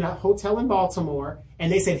met in a hotel in Baltimore,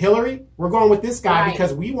 and they said, Hillary, we're going with this guy Right.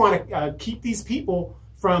 because we want to keep these people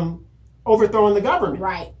from overthrowing the government.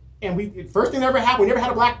 Right. And first thing that ever happened, we never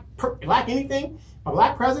had a black anything, a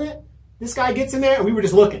black president. This guy gets in there, and we were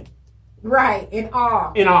just looking. Right. In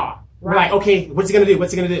awe. In awe. We're Right. like, okay, what's he going to do?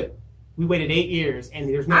 What's he going to do? We waited 8 years, and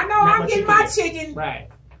there's no. I know, I'm getting my chicken. Right.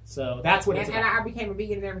 So that's what it's And about. I became a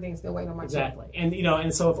vegan and everything, still waiting on my chicken. Exactly. And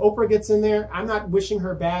and so if Oprah gets in there, I'm not wishing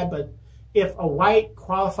her bad, but if a white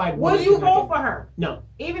qualified woman, Would you vote for her? No.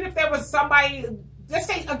 Even if there was somebody, let's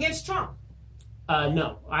say against Trump.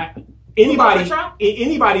 No. Anybody for Trump?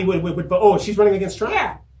 Anybody would vote. Oh, she's running against Trump?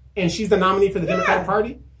 Yeah. And she's the nominee for the Democratic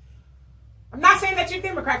Party? I'm not saying that you're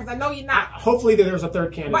Democrat, because I know you're not. Hopefully there's a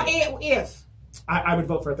third candidate. But if I would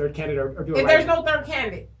vote for a third candidate or do a if there's no third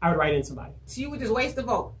candidate, I would write in somebody. so you would just waste the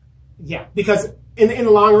vote. Yeah, because in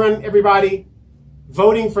the long run, everybody,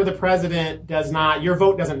 voting for the president your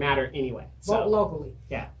vote doesn't matter anyway. Vote locally.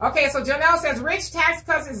 Yeah. Okay, so Janelle says, rich tax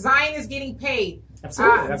cuts and Zion is getting paid.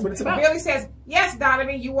 Absolutely, that's what it's about. Billy says, yes,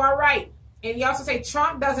 Donovan, you are right. And you also say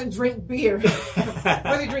Trump doesn't drink beer.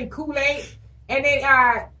 Does he drink Kool-Aid? And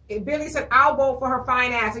then Billy said, I'll vote for her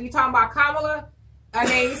fine ass. Are you talking about Kamala? And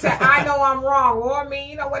then he said, I know I'm wrong. Well, I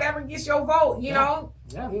mean, whatever gets your vote, you know.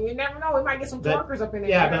 Yeah. You never know. We might get some twerkers up in there.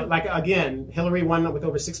 Yeah, but like, again, Hillary won with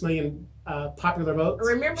over 6 million popular votes.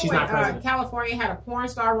 Remember She's when not president. California had a porn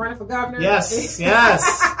star running for governor? Yes,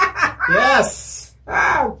 yes.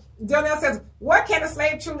 Jonelle says, what can a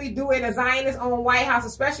slave truly do in a Zionist owned White House,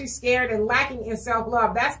 especially scared and lacking in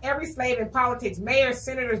self-love? That's every slave in politics, mayors,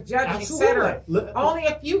 senators, judges, etc. Only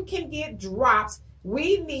a few can get drops.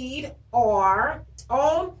 We need our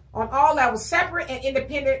own on all levels, separate and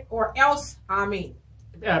independent, or else,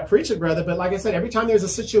 preach it, brother. But like I said, every time there's a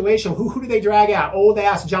situation, who do they drag out? Old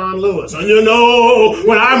ass John Lewis. And you know,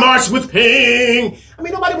 when I marched with King. I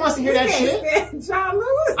mean, nobody wants to hear that shit. John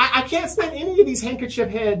Lewis. I can't stand any of these handkerchief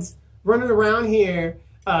heads running around here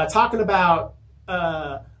talking about,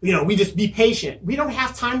 we just be patient. We don't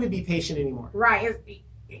have time to be patient anymore. Right.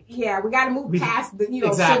 Yeah, we got to move past the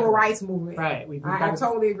exactly. civil rights movement. Right. I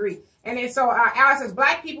totally agree. And then so Alex says,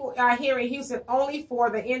 black people here in Houston only for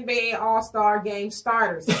the NBA All-Star Game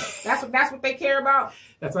starters. That's what they care about.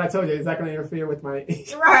 That's what I told you. It's not going to interfere with my.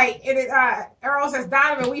 Right. And it, Earl says,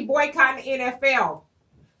 Donovan, we boycotting the NFL.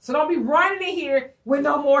 So don't be running in here with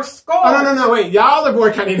no more scores. Oh, no, wait. Y'all are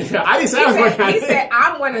boycotting the NFL. I didn't say I was boycotting. He said,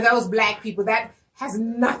 I'm one of those black people. That has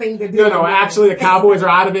nothing to do with No, actually the Cowboys are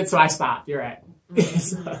out of it, so I stopped. You're right.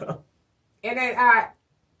 So. And then,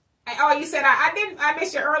 you said I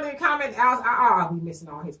missed your earlier comment. I'll be missing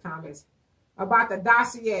all his comments about the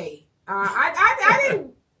dossier. I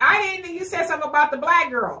didn't. You said something about the black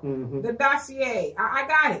girl, the dossier. I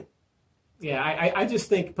got it. Yeah, I just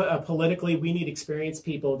think politically we need experienced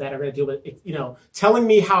people that are going to deal with, telling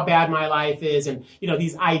me how bad my life is and,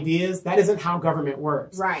 these ideas. That isn't how government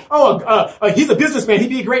works. Right. He's a businessman. He'd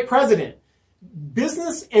be a great president.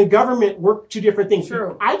 Business and government work two different things.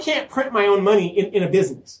 True. I can't print my own money in a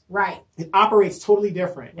business. Right. It operates totally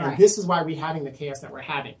different. Right. And this is why we're having the chaos that we're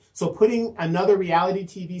having. So putting another reality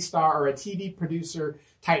TV star or a TV producer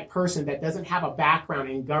type person that doesn't have a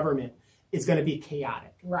background in government is going to be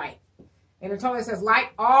chaotic. Right. And Antonio says,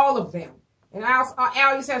 like all of them. And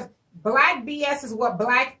Al says, black BS is what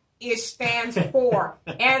black-ish stands for.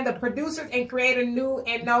 And the producers and creator knew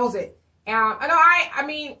and knows it. I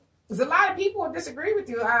mean, there's a lot of people who disagree with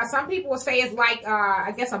you. Some people will say it's like,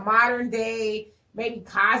 I guess, a modern day, maybe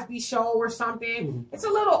Cosby show or something. Mm-hmm. It's a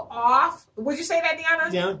little off. Would you say that,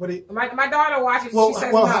 Deanna? Yeah. What do you... My daughter watches. Well, she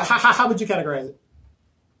says no. no. How would you categorize it?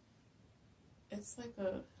 It's like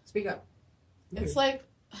a... Speak up. It's like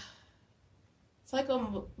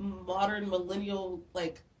a modern millennial,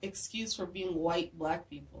 excuse for being white black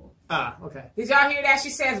people. Okay. Did y'all hear that? She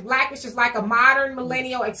says black is just like a modern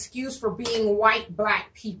millennial excuse for being white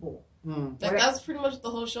black people. Like, that's pretty much the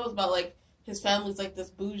whole show is about, like, his family's, like, this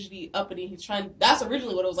bougie, uppity. He's trying... That's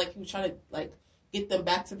originally what it was like. He was trying to, like, get them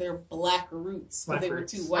back to their black roots because they were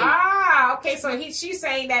too white. Ah, okay. So she's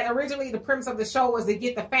saying that originally the premise of the show was to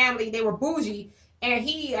get the family. They were bougie. And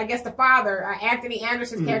he, I guess the father, Anthony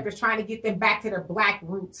Anderson's character, is trying to get them back to their black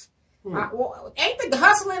roots. Well, ain't the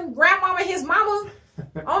hustling grandmama his mama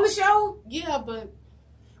on the show? Yeah, but...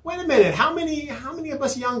 Wait a minute. How many of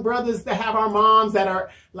us young brothers that have our moms that are,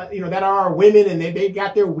 that are women and they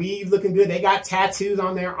got their weave looking good? They got tattoos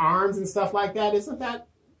on their arms and stuff like that. Isn't that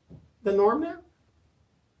the norm now?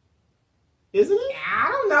 Isn't it?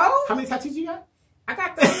 I don't know. How many tattoos you got? I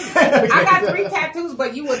got 3. I got 3 tattoos,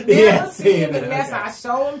 but you would never see them unless I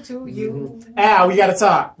show them to you. Al, we got to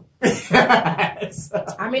talk.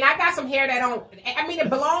 I mean, I got some hair that don't. I mean, it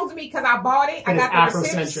belongs to me because I bought it. I got the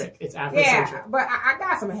Afrocentric. It's Afrocentric. Yeah, but I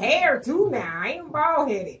got some hair too now. I ain't bald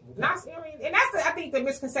headed. And that's I think the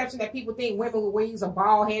misconception that people think women will use a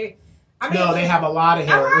bald headed. I mean, no, they have a lot of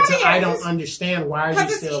hair, which I don't understand. Why are you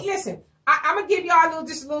still? Listen, I'm gonna give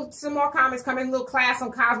y'all some more comments. Come in, a little class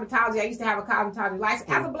on cosmetology. I used to have a cosmetology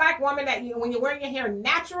license. As a black woman, that when you're wearing your hair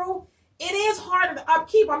natural, it is harder to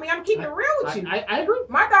upkeep. I mean, I'm keeping it real with you. I agree.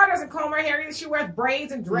 My daughter doesn't comb her hair either. She wears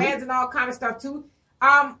braids and dreads and all kind of stuff too.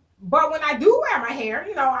 But when I do wear my hair,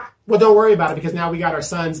 well, don't worry about it because now we got our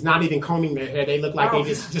sons not even combing their hair. They look like they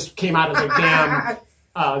just came out of their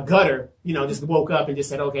damn gutter. Just woke up and just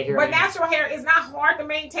said, "Okay, here." But natural hair is not hard to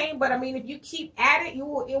maintain. But I mean, if you keep at it, it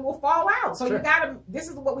will fall out. So you gotta. This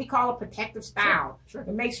is what we call a protective style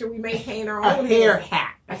to make sure we maintain our own hair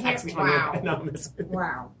hat. Wow.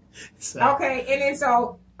 Wow. So. Okay, and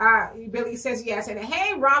then Billy says yes, and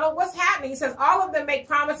hey, Ronald, what's happening? He says all of them make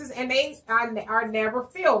promises and they are never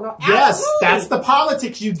filled. No, yes, that's the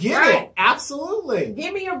politics. You get it. Absolutely.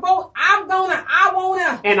 Give me your vote. I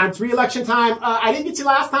wanna. And it's re-election time. I didn't get you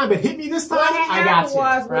last time, but hit me this time. I got you.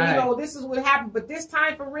 Well, this is what happened, but this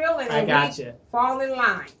time for real, and I got you. Fall in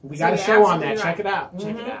line. We got a show on that. Check it out.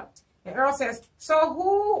 Check it out. And Earl says, so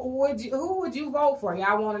who would you vote for?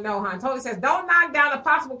 Y'all want to know, huh? And Tony says, don't knock down a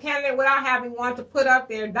possible candidate without having one to put up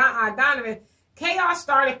there. Donovan, chaos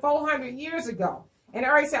started 400 years ago. And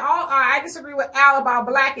Earl said, I disagree with Al about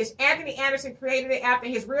blackish. Anthony Anderson created it after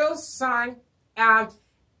his real son,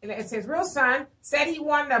 his real son said he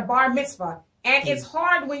wanted a bar mitzvah. And it's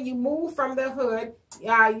hard when you move from the hood.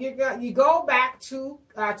 You go back to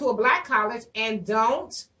a black college and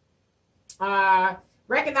don't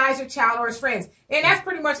recognize your child or his friends. And that's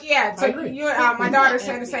pretty much, so my daughter's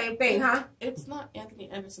saying the same thing, huh? It's not Anthony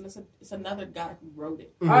Anderson. It's another guy who wrote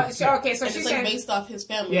it. Okay, so she's like based off his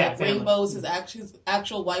family. Yeah, like Rainbow's his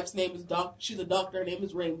actual wife's name is she's a doctor. Her name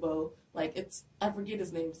is Rainbow. Like I forget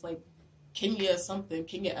his name. It's like Kenya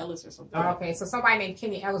Ellis or something. Okay, so somebody named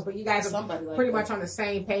Kenya Ellis, but you guys are pretty much on the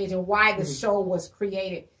same page and why the show was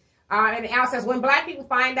created. And Al says, when black people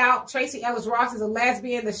find out Tracy Ellis Ross is a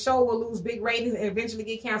lesbian, the show will lose big ratings and eventually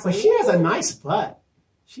get canceled. But she has a nice butt.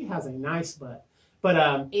 She has a nice butt.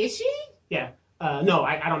 But is she? Yeah. No,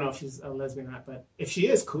 I don't know if she's a lesbian or not, but if she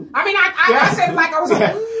is, cool. I mean, I said like I was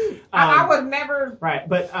I would never. Right,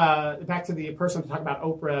 but back to the person talking about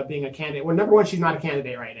Oprah being a candidate. Well, number one, she's not a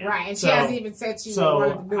candidate right now. Right, and she hasn't even said she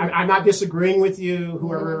wanted to do it. I'm not disagreeing with you,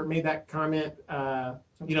 whoever made that comment.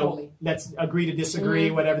 Let's agree to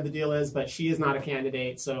disagree, whatever the deal is, but she is not a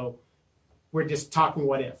candidate, so we're just talking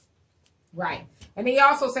what if. Right. And he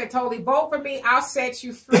also said, totally, vote for me, I'll set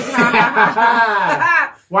you free.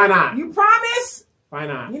 Why not? You promise? Why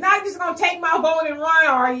not? You're not just going to take my vote and run,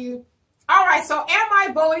 are you? All right, so am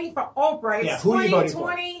I voting for Oprah? It's who are you voting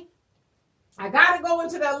for? 2020. I got to go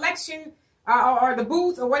into the election or the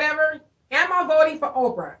booth or whatever. Am I voting for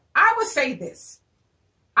Oprah? I would say this.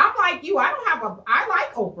 I'm like you. I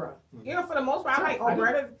like Oprah. For the most part, I like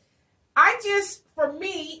Oprah. For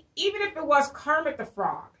me, even if it was Kermit the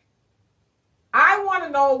Frog, I want to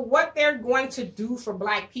know what they're going to do for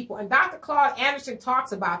black people. And Dr. Claude Anderson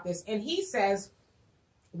talks about this, and he says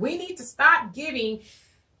we need to stop giving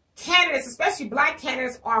candidates, especially black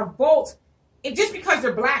candidates, our votes, and just because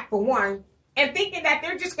they're black, for one, and thinking that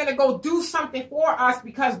they're just going to go do something for us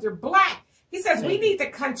because they're black. He says we need to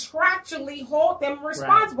contractually hold them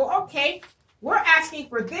responsible. Right. Okay, we're asking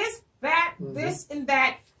for this, that, this, and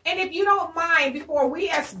that. And if you don't mind, before we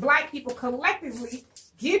as black people collectively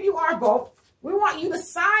give you our vote, we want you to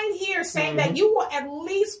sign here saying that you will at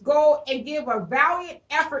least go and give a valiant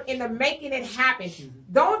effort into making it happen.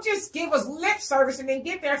 Don't just give us lip service and then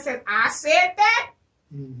get there and say, I said that.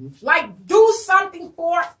 Like, do something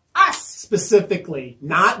for us. Specifically.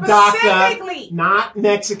 Not DACA, not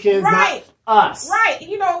Mexicans, not us. Right.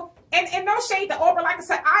 And no shade to Oprah. Like I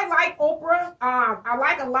said, I like Oprah. I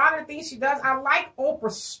like a lot of the things she does. I like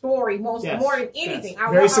Oprah's story more than anything.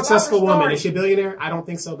 Yes. Very successful woman. Is she a billionaire? I don't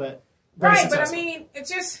think so, but very successful. But I mean, it's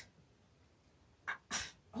just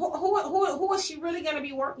who is she really going to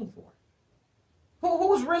be working for?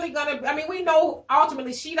 Who's really going to? I mean, we know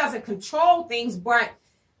ultimately she doesn't control things, but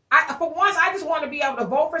for once, I just want to be able to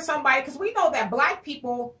vote for somebody because we know that black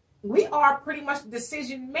people, we are pretty much the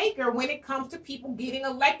decision maker when it comes to people getting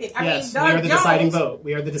elected. I mean, we are the deciding vote.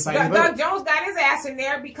 We are the deciding vote. Doug Jones got his ass in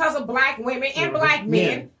there because of black women and black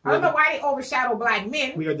men. I don't know why they overshadow black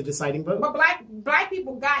men. We are the deciding vote. But black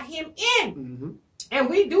people got him in. And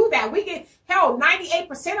we do that. We get,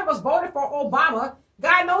 98% of us voted for Obama.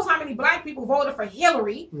 God knows how many black people voted for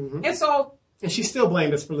Hillary. And so... And she still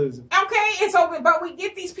blamed us for losing. Okay, and so, but we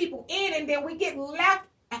get these people in, and then we get left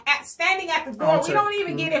standing at the door. We don't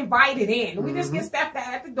even get invited in. We just get stepped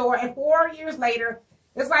at the door, and 4 years later,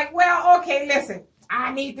 it's like, well, okay, listen,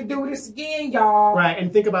 I need to do this again, y'all. Right,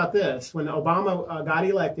 and think about this. When Obama got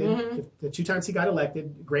elected, the 2 times he got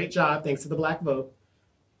elected, great job, thanks to the black vote.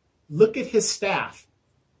 Look at his staff.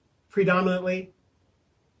 Predominantly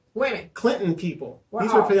women. Clinton people.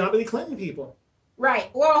 These were predominantly Clinton people.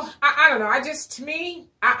 Right. Well, I don't know. To me,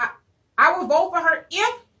 I would vote for her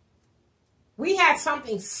if we had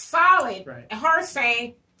something solid. Right. Her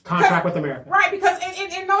saying contract with America. Right. Because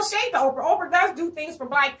and no shade to Oprah. Oprah does do things for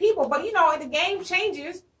black people, but the game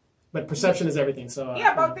changes. But perception is everything. So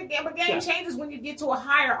but the game changes when you get to a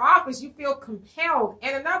higher office. You feel compelled.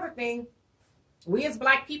 And another thing, we as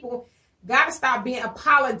black people got to stop being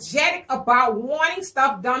apologetic about wanting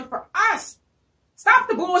stuff done for us. Stop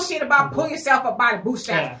the bullshit about pull yourself up by the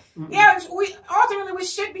bootstraps. We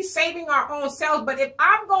should be saving our own selves. But if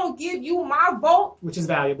I'm going to give you my vote, which is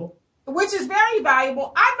valuable, which is very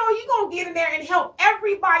valuable, I know you're going to get in there and help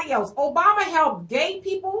everybody else. Obama helped gay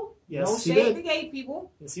people. Yes, no shade to gay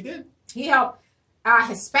people. Yes, he did. He helped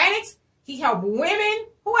Hispanics. He helped women.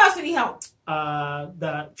 Who else did he help?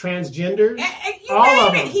 The transgenders. All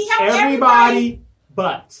of them. He helped everybody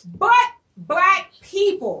but black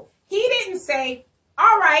people. He didn't say,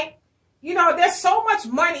 all right, there's so much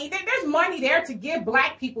money. There's money there to give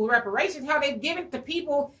black people reparations. Hell, they've given it to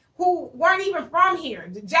people who weren't even from here.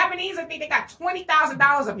 The Japanese, I think they got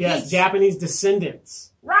 $20,000 a piece. Yes, Japanese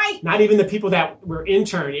descendants. Right. Not even the people that were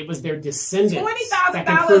interned. It was their descendants.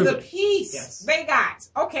 $20,000 a piece. Yes. They got.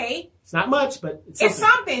 Okay. It's not much, but it's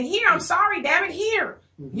something. Here, I'm sorry, damn it, here.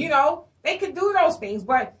 They could do those things,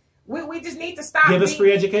 but we just need to stop. Give us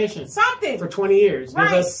free education. Something. For 20 years. Right.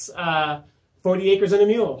 Give us 40 acres and a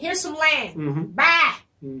mule. Here's some land. Bye.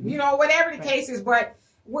 Whatever the case is, but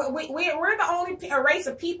we're the only race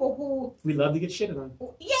of people who... We love to get shitted on.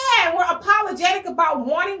 Yeah, we're apologetic about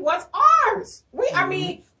wanting what's ours. I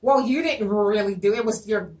mean, well, you didn't really do it. It was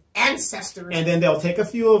your ancestors. And then they'll take a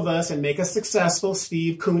few of us and make us successful,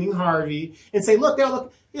 Steve, Cooning, Harvey, and say, look,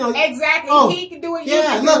 Exactly. He can do it.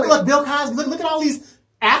 Yeah, look, Bill Cosby, look at all these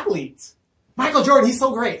athletes. Michael Jordan, he's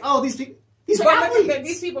so great. Oh, these people...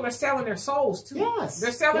 These people are selling their souls too. Yes.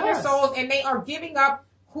 They're selling their souls, and they are giving up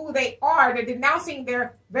who they are. They're denouncing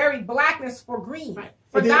their very blackness for green,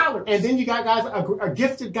 for dollars. And then you got guys, a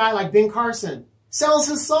gifted guy like Ben Carson sells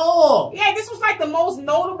his soul. Yeah, this was like the most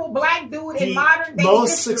notable black dude in modern day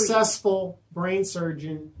most successful brain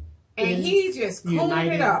surgeon. And he just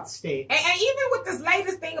cleaned it up. States. And even with this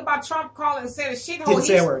latest thing about Trump calling and saying a shithole, didn't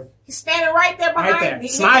say a word. He's standing right there behind me,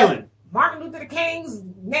 smiling. Martin Luther King's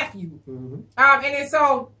nephew. And then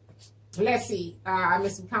so, let's see. I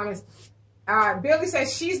missed some comments. Billy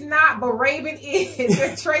says she's not, but Raven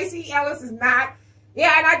is. Tracy Ellis is not.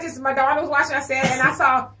 Yeah, and my daughter was watching, I said, and I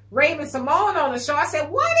saw Raven Simone on the show. I said,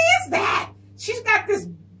 what is that? She's got this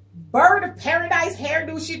bird of paradise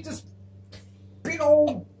hairdo. She's just big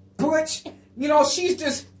old butch. She's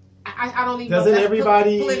just, I don't even know if that's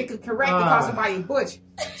politically correct to call somebody butch.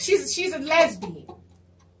 She's a lesbian.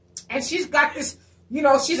 And she's got this,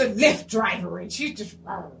 she's a Lyft driver, and she's just...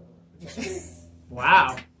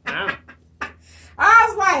 Wow. I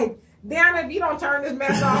was like, Deanna, if you don't turn this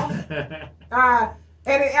mess off.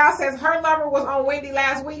 And then Al says, her lover was on Wendy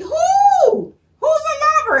last week. Who? Who's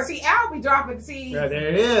a lover? See, Al be dropping, Yeah, there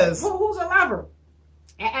it is. Who's a lover?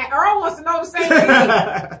 And Earl wants to know the same thing.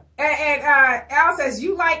 and Al says,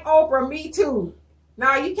 you like Oprah, me too.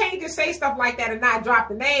 Now, you can't just say stuff like that and not drop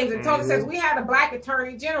the names. And Tony says, we had a black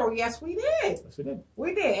attorney general. Yes, we did. Yes, we did.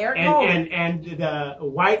 We did. Eric and the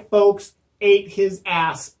white folks ate his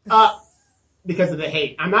ass up. because of the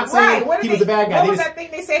hate. I'm not saying he was a bad guy. What was that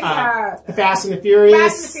thing they said? The Fast and the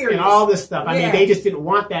Furious, and all this stuff. I mean, they just didn't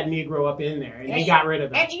want that Negro up in there, and they got rid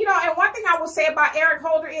of it. And and one thing I will say about Eric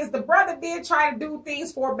Holder is the brother did try to do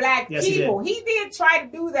things for black people. He did try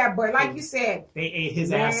to do that, but like you said, they ate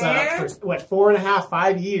his ass up for what 4.5,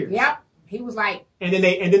 5 years. Yep, he was like, and then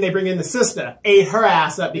they bring in the sister, ate her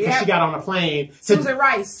ass up because she got on a plane Susan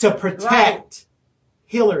Rice to protect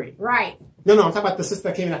Hillary. Right. No, I'm talking about the sister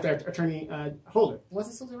that came in after Attorney Holder. Was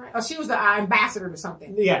it Susan Rice? Oh, she was the ambassador or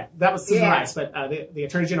something. Yeah, that was Susan Rice, but the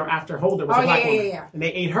Attorney General after Holder was a black woman. Yeah. And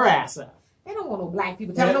they ate her ass up. They don't want no black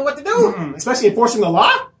people telling them what to do. Especially enforcing the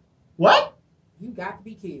law? What? You got to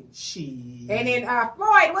be kidding. And then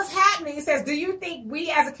Floyd, what's happening? He says, do you think we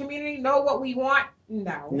as a community know what we want?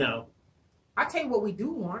 No. I'll tell you what we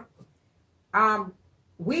do want.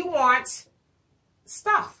 We want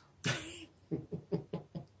stuff.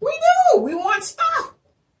 We do. We want stuff.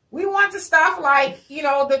 We want the stuff like,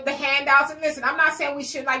 the handouts. And listen, I'm not saying we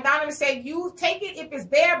should, like Donovan said, you take it if it's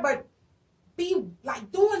there, but be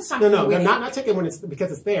like doing something. No, not take it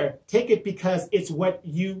because it's there. Take it because it's what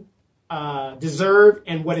you deserve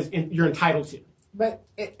and what you're entitled to. But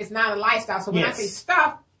it's not a lifestyle. So when I say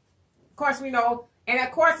stuff, of course we know, and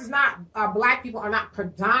of course it's not, black people are not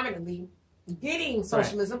predominantly getting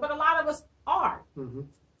socialism, but a lot of us are. Mm-hmm.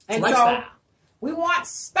 And so we want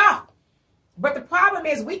stuff. But the problem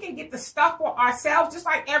is we can get the stuff for ourselves just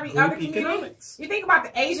like every other community. You think about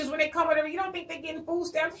the Asians when they come over, you don't think they're getting food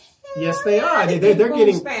stamps? Yes, they are.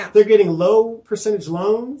 They're getting low percentage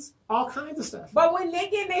loans, all kinds of stuff. But when they're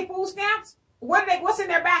getting their food stamps, what's in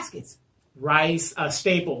their baskets? Rice, a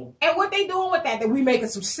staple. And what they doing with that? That we making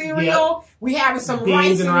some cereal, we having some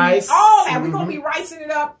beans and rice. All that. We're going to be ricing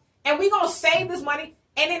it up, and we're going to save this money.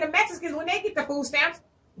 And then the Mexicans, when they get the food stamps,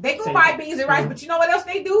 they go buy beans and rice. But you know what else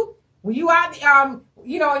they do? When you out, in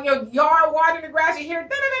your yard watering the grass, you hear and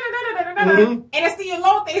it's the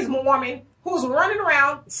elotes woman who's running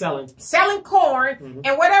around selling corn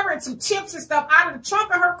and whatever, and some chips and stuff out of the trunk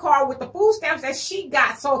of her car with the food stamps that she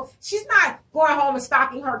got. So she's not going home and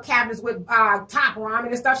stocking her cabinets with top ramen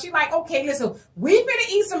and stuff. She's like, okay, listen, we finna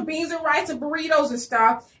eat some beans and rice and burritos and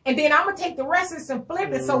stuff, and then I'm gonna take the rest of this and flip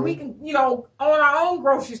it so we can, own our own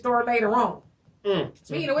grocery store later on.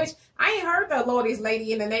 Speaking of which, I ain't heard the Lord's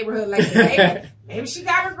lady in the neighborhood lately. Maybe she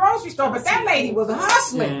got her grocery store, but that lady was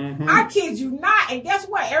hustling. I kid you not. And guess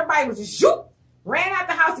what? Everybody was just ran out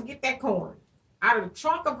the house to get that corn out of the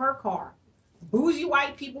trunk of her car. Bougie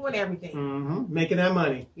white people and everything. Making that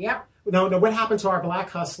money. Yep. No, what happened to our black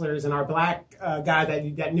hustlers and our black guy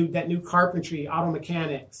that knew carpentry, auto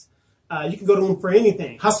mechanics? You can go to them for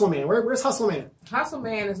anything. Hustle Man. Where's Hustle Man? Hustle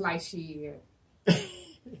Man is like shit.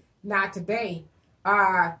 Not today.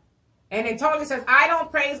 And then Tony says, I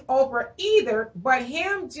don't praise Oprah either, but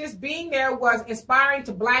him just being there was inspiring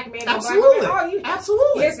to black men. Absolutely.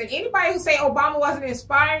 Absolutely. Listen, anybody who say Obama wasn't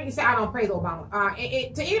inspiring, you say, I don't praise Obama.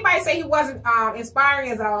 To anybody say he wasn't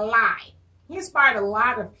inspiring is a lie. He inspired a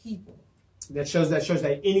lot of people. That shows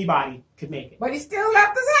that anybody could make it. But he still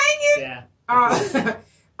left us hanging. Yeah.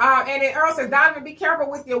 And then Earl says, Donovan, be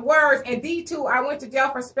careful with your words. And D2, I went to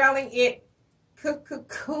jail for spelling it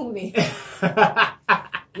cocooning.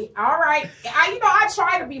 All right. I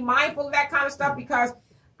try to be mindful of that kind of stuff because,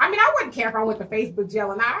 I wouldn't care if I went to Facebook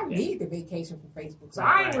jail, and I need the vacation from Facebook. So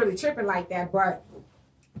I ain't really tripping like that. But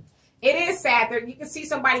it is sad that you can see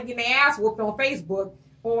somebody getting their ass whooped on Facebook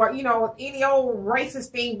or, any old racist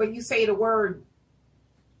thing, but you say the word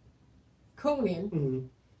cooning.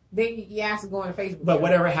 Then you ask to go on Facebook. But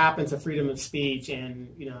whatever happened to freedom of speech and,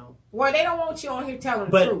 Well, they don't want you on here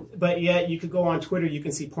telling the truth. But yet you could go on Twitter, you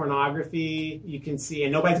can see pornography, you can see,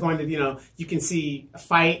 and nobody's going to, you can see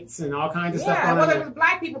fights and all kinds of stuff going on. Yeah, well, there was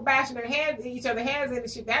black people bashing each other's heads and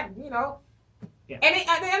shit, that, Yeah. And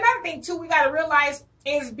another thing, too, we got to realize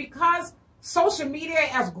is because social media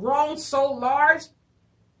has grown so large,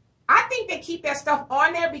 I think they keep that stuff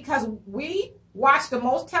on there because we watch the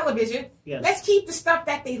most television. Yes. Let's keep the stuff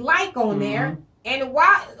that they like on there. And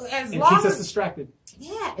keeps us distracted.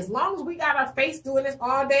 Yeah, as long as we got our face doing this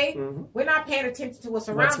all day, we're not paying attention to what's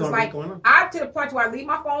around us. Like, I'm to the point where I leave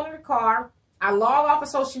my phone in the car, I log off of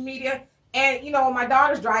social media, and, my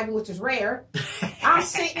daughter's driving, which is rare. I'm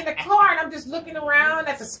sitting in the car, and I'm just looking around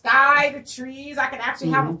at the sky, the trees. I can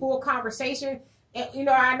actually have a full conversation. And,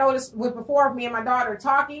 I noticed before me and my daughter are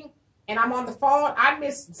talking, and I'm on the phone, I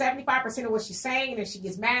miss 75% of what she's saying, and then she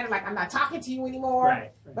gets mad and like, I'm not talking to you anymore.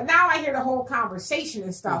 Right. But now I hear the whole conversation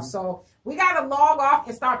and stuff. So we got to log off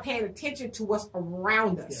and start paying attention to what's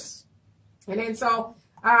around us. Yes. And then so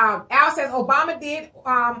Al says Obama did,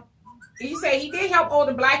 he said he did help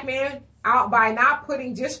older black men out by not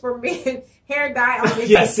putting just for men hair dye on it.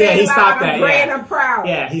 Yes, yeah, he stopped that. I'm brave and I'm proud.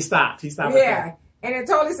 Yeah, he stopped. Yeah. And it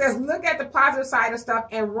totally says, look at the positive side of stuff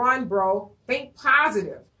and run, bro. Think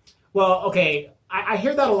positive. Well, okay, I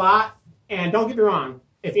hear that a lot, and don't get me wrong.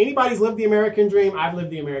 If anybody's lived the American dream, I've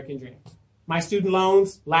lived the American dream. My student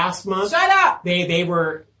loans last month. Shut up. They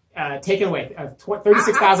were taken away,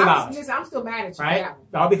 $36,000. Listen, I'm still mad at you. Right?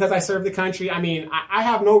 All because I served the country. I mean, I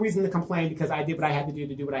have no reason to complain because I did what I had to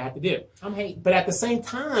do what I had to do. I'm hating. But at the same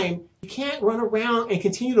time, you can't run around and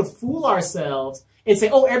continue to fool ourselves and say,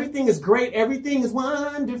 oh, everything is great, everything is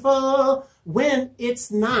wonderful, when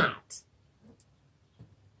it's not.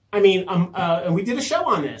 I mean, and we did a show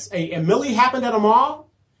on this. A Millie happened at a mall.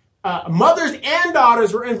 Mothers and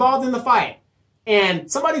daughters were involved in the fight.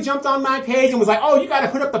 And somebody jumped on my page and was like, oh, you got to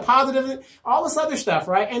put up the positive, all this other stuff,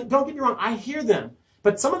 right? And don't get me wrong, I hear them.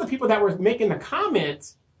 But some of the people that were making the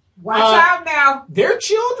comments, watch out now. Their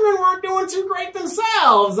children weren't doing too great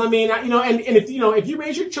themselves. I mean, and if you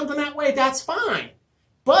raise your children that way, that's fine.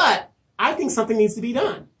 But I think something needs to be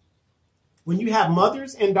done. When you have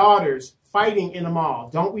mothers and daughters fighting in a mall,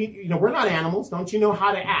 we're not animals. Don't you know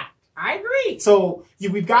how to act? I agree. So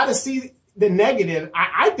we've got to see the negative.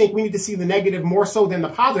 I think we need to see the negative more so than the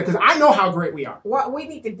positive because I know how great we are. What we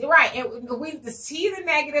need to do, right? And we need to see the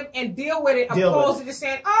negative and deal with it, opposed to just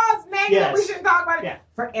saying, "Oh, it's negative. Yes. We shouldn't talk about it." Yeah.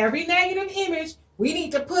 For every negative image, we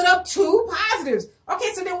need to put up 2 positives.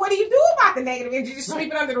 Okay, so then what do you do about the negative image? You just sweep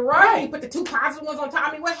it under the rug and you put the 2 positive ones on top.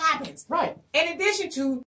 I mean, what happens? Right. In addition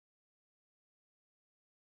to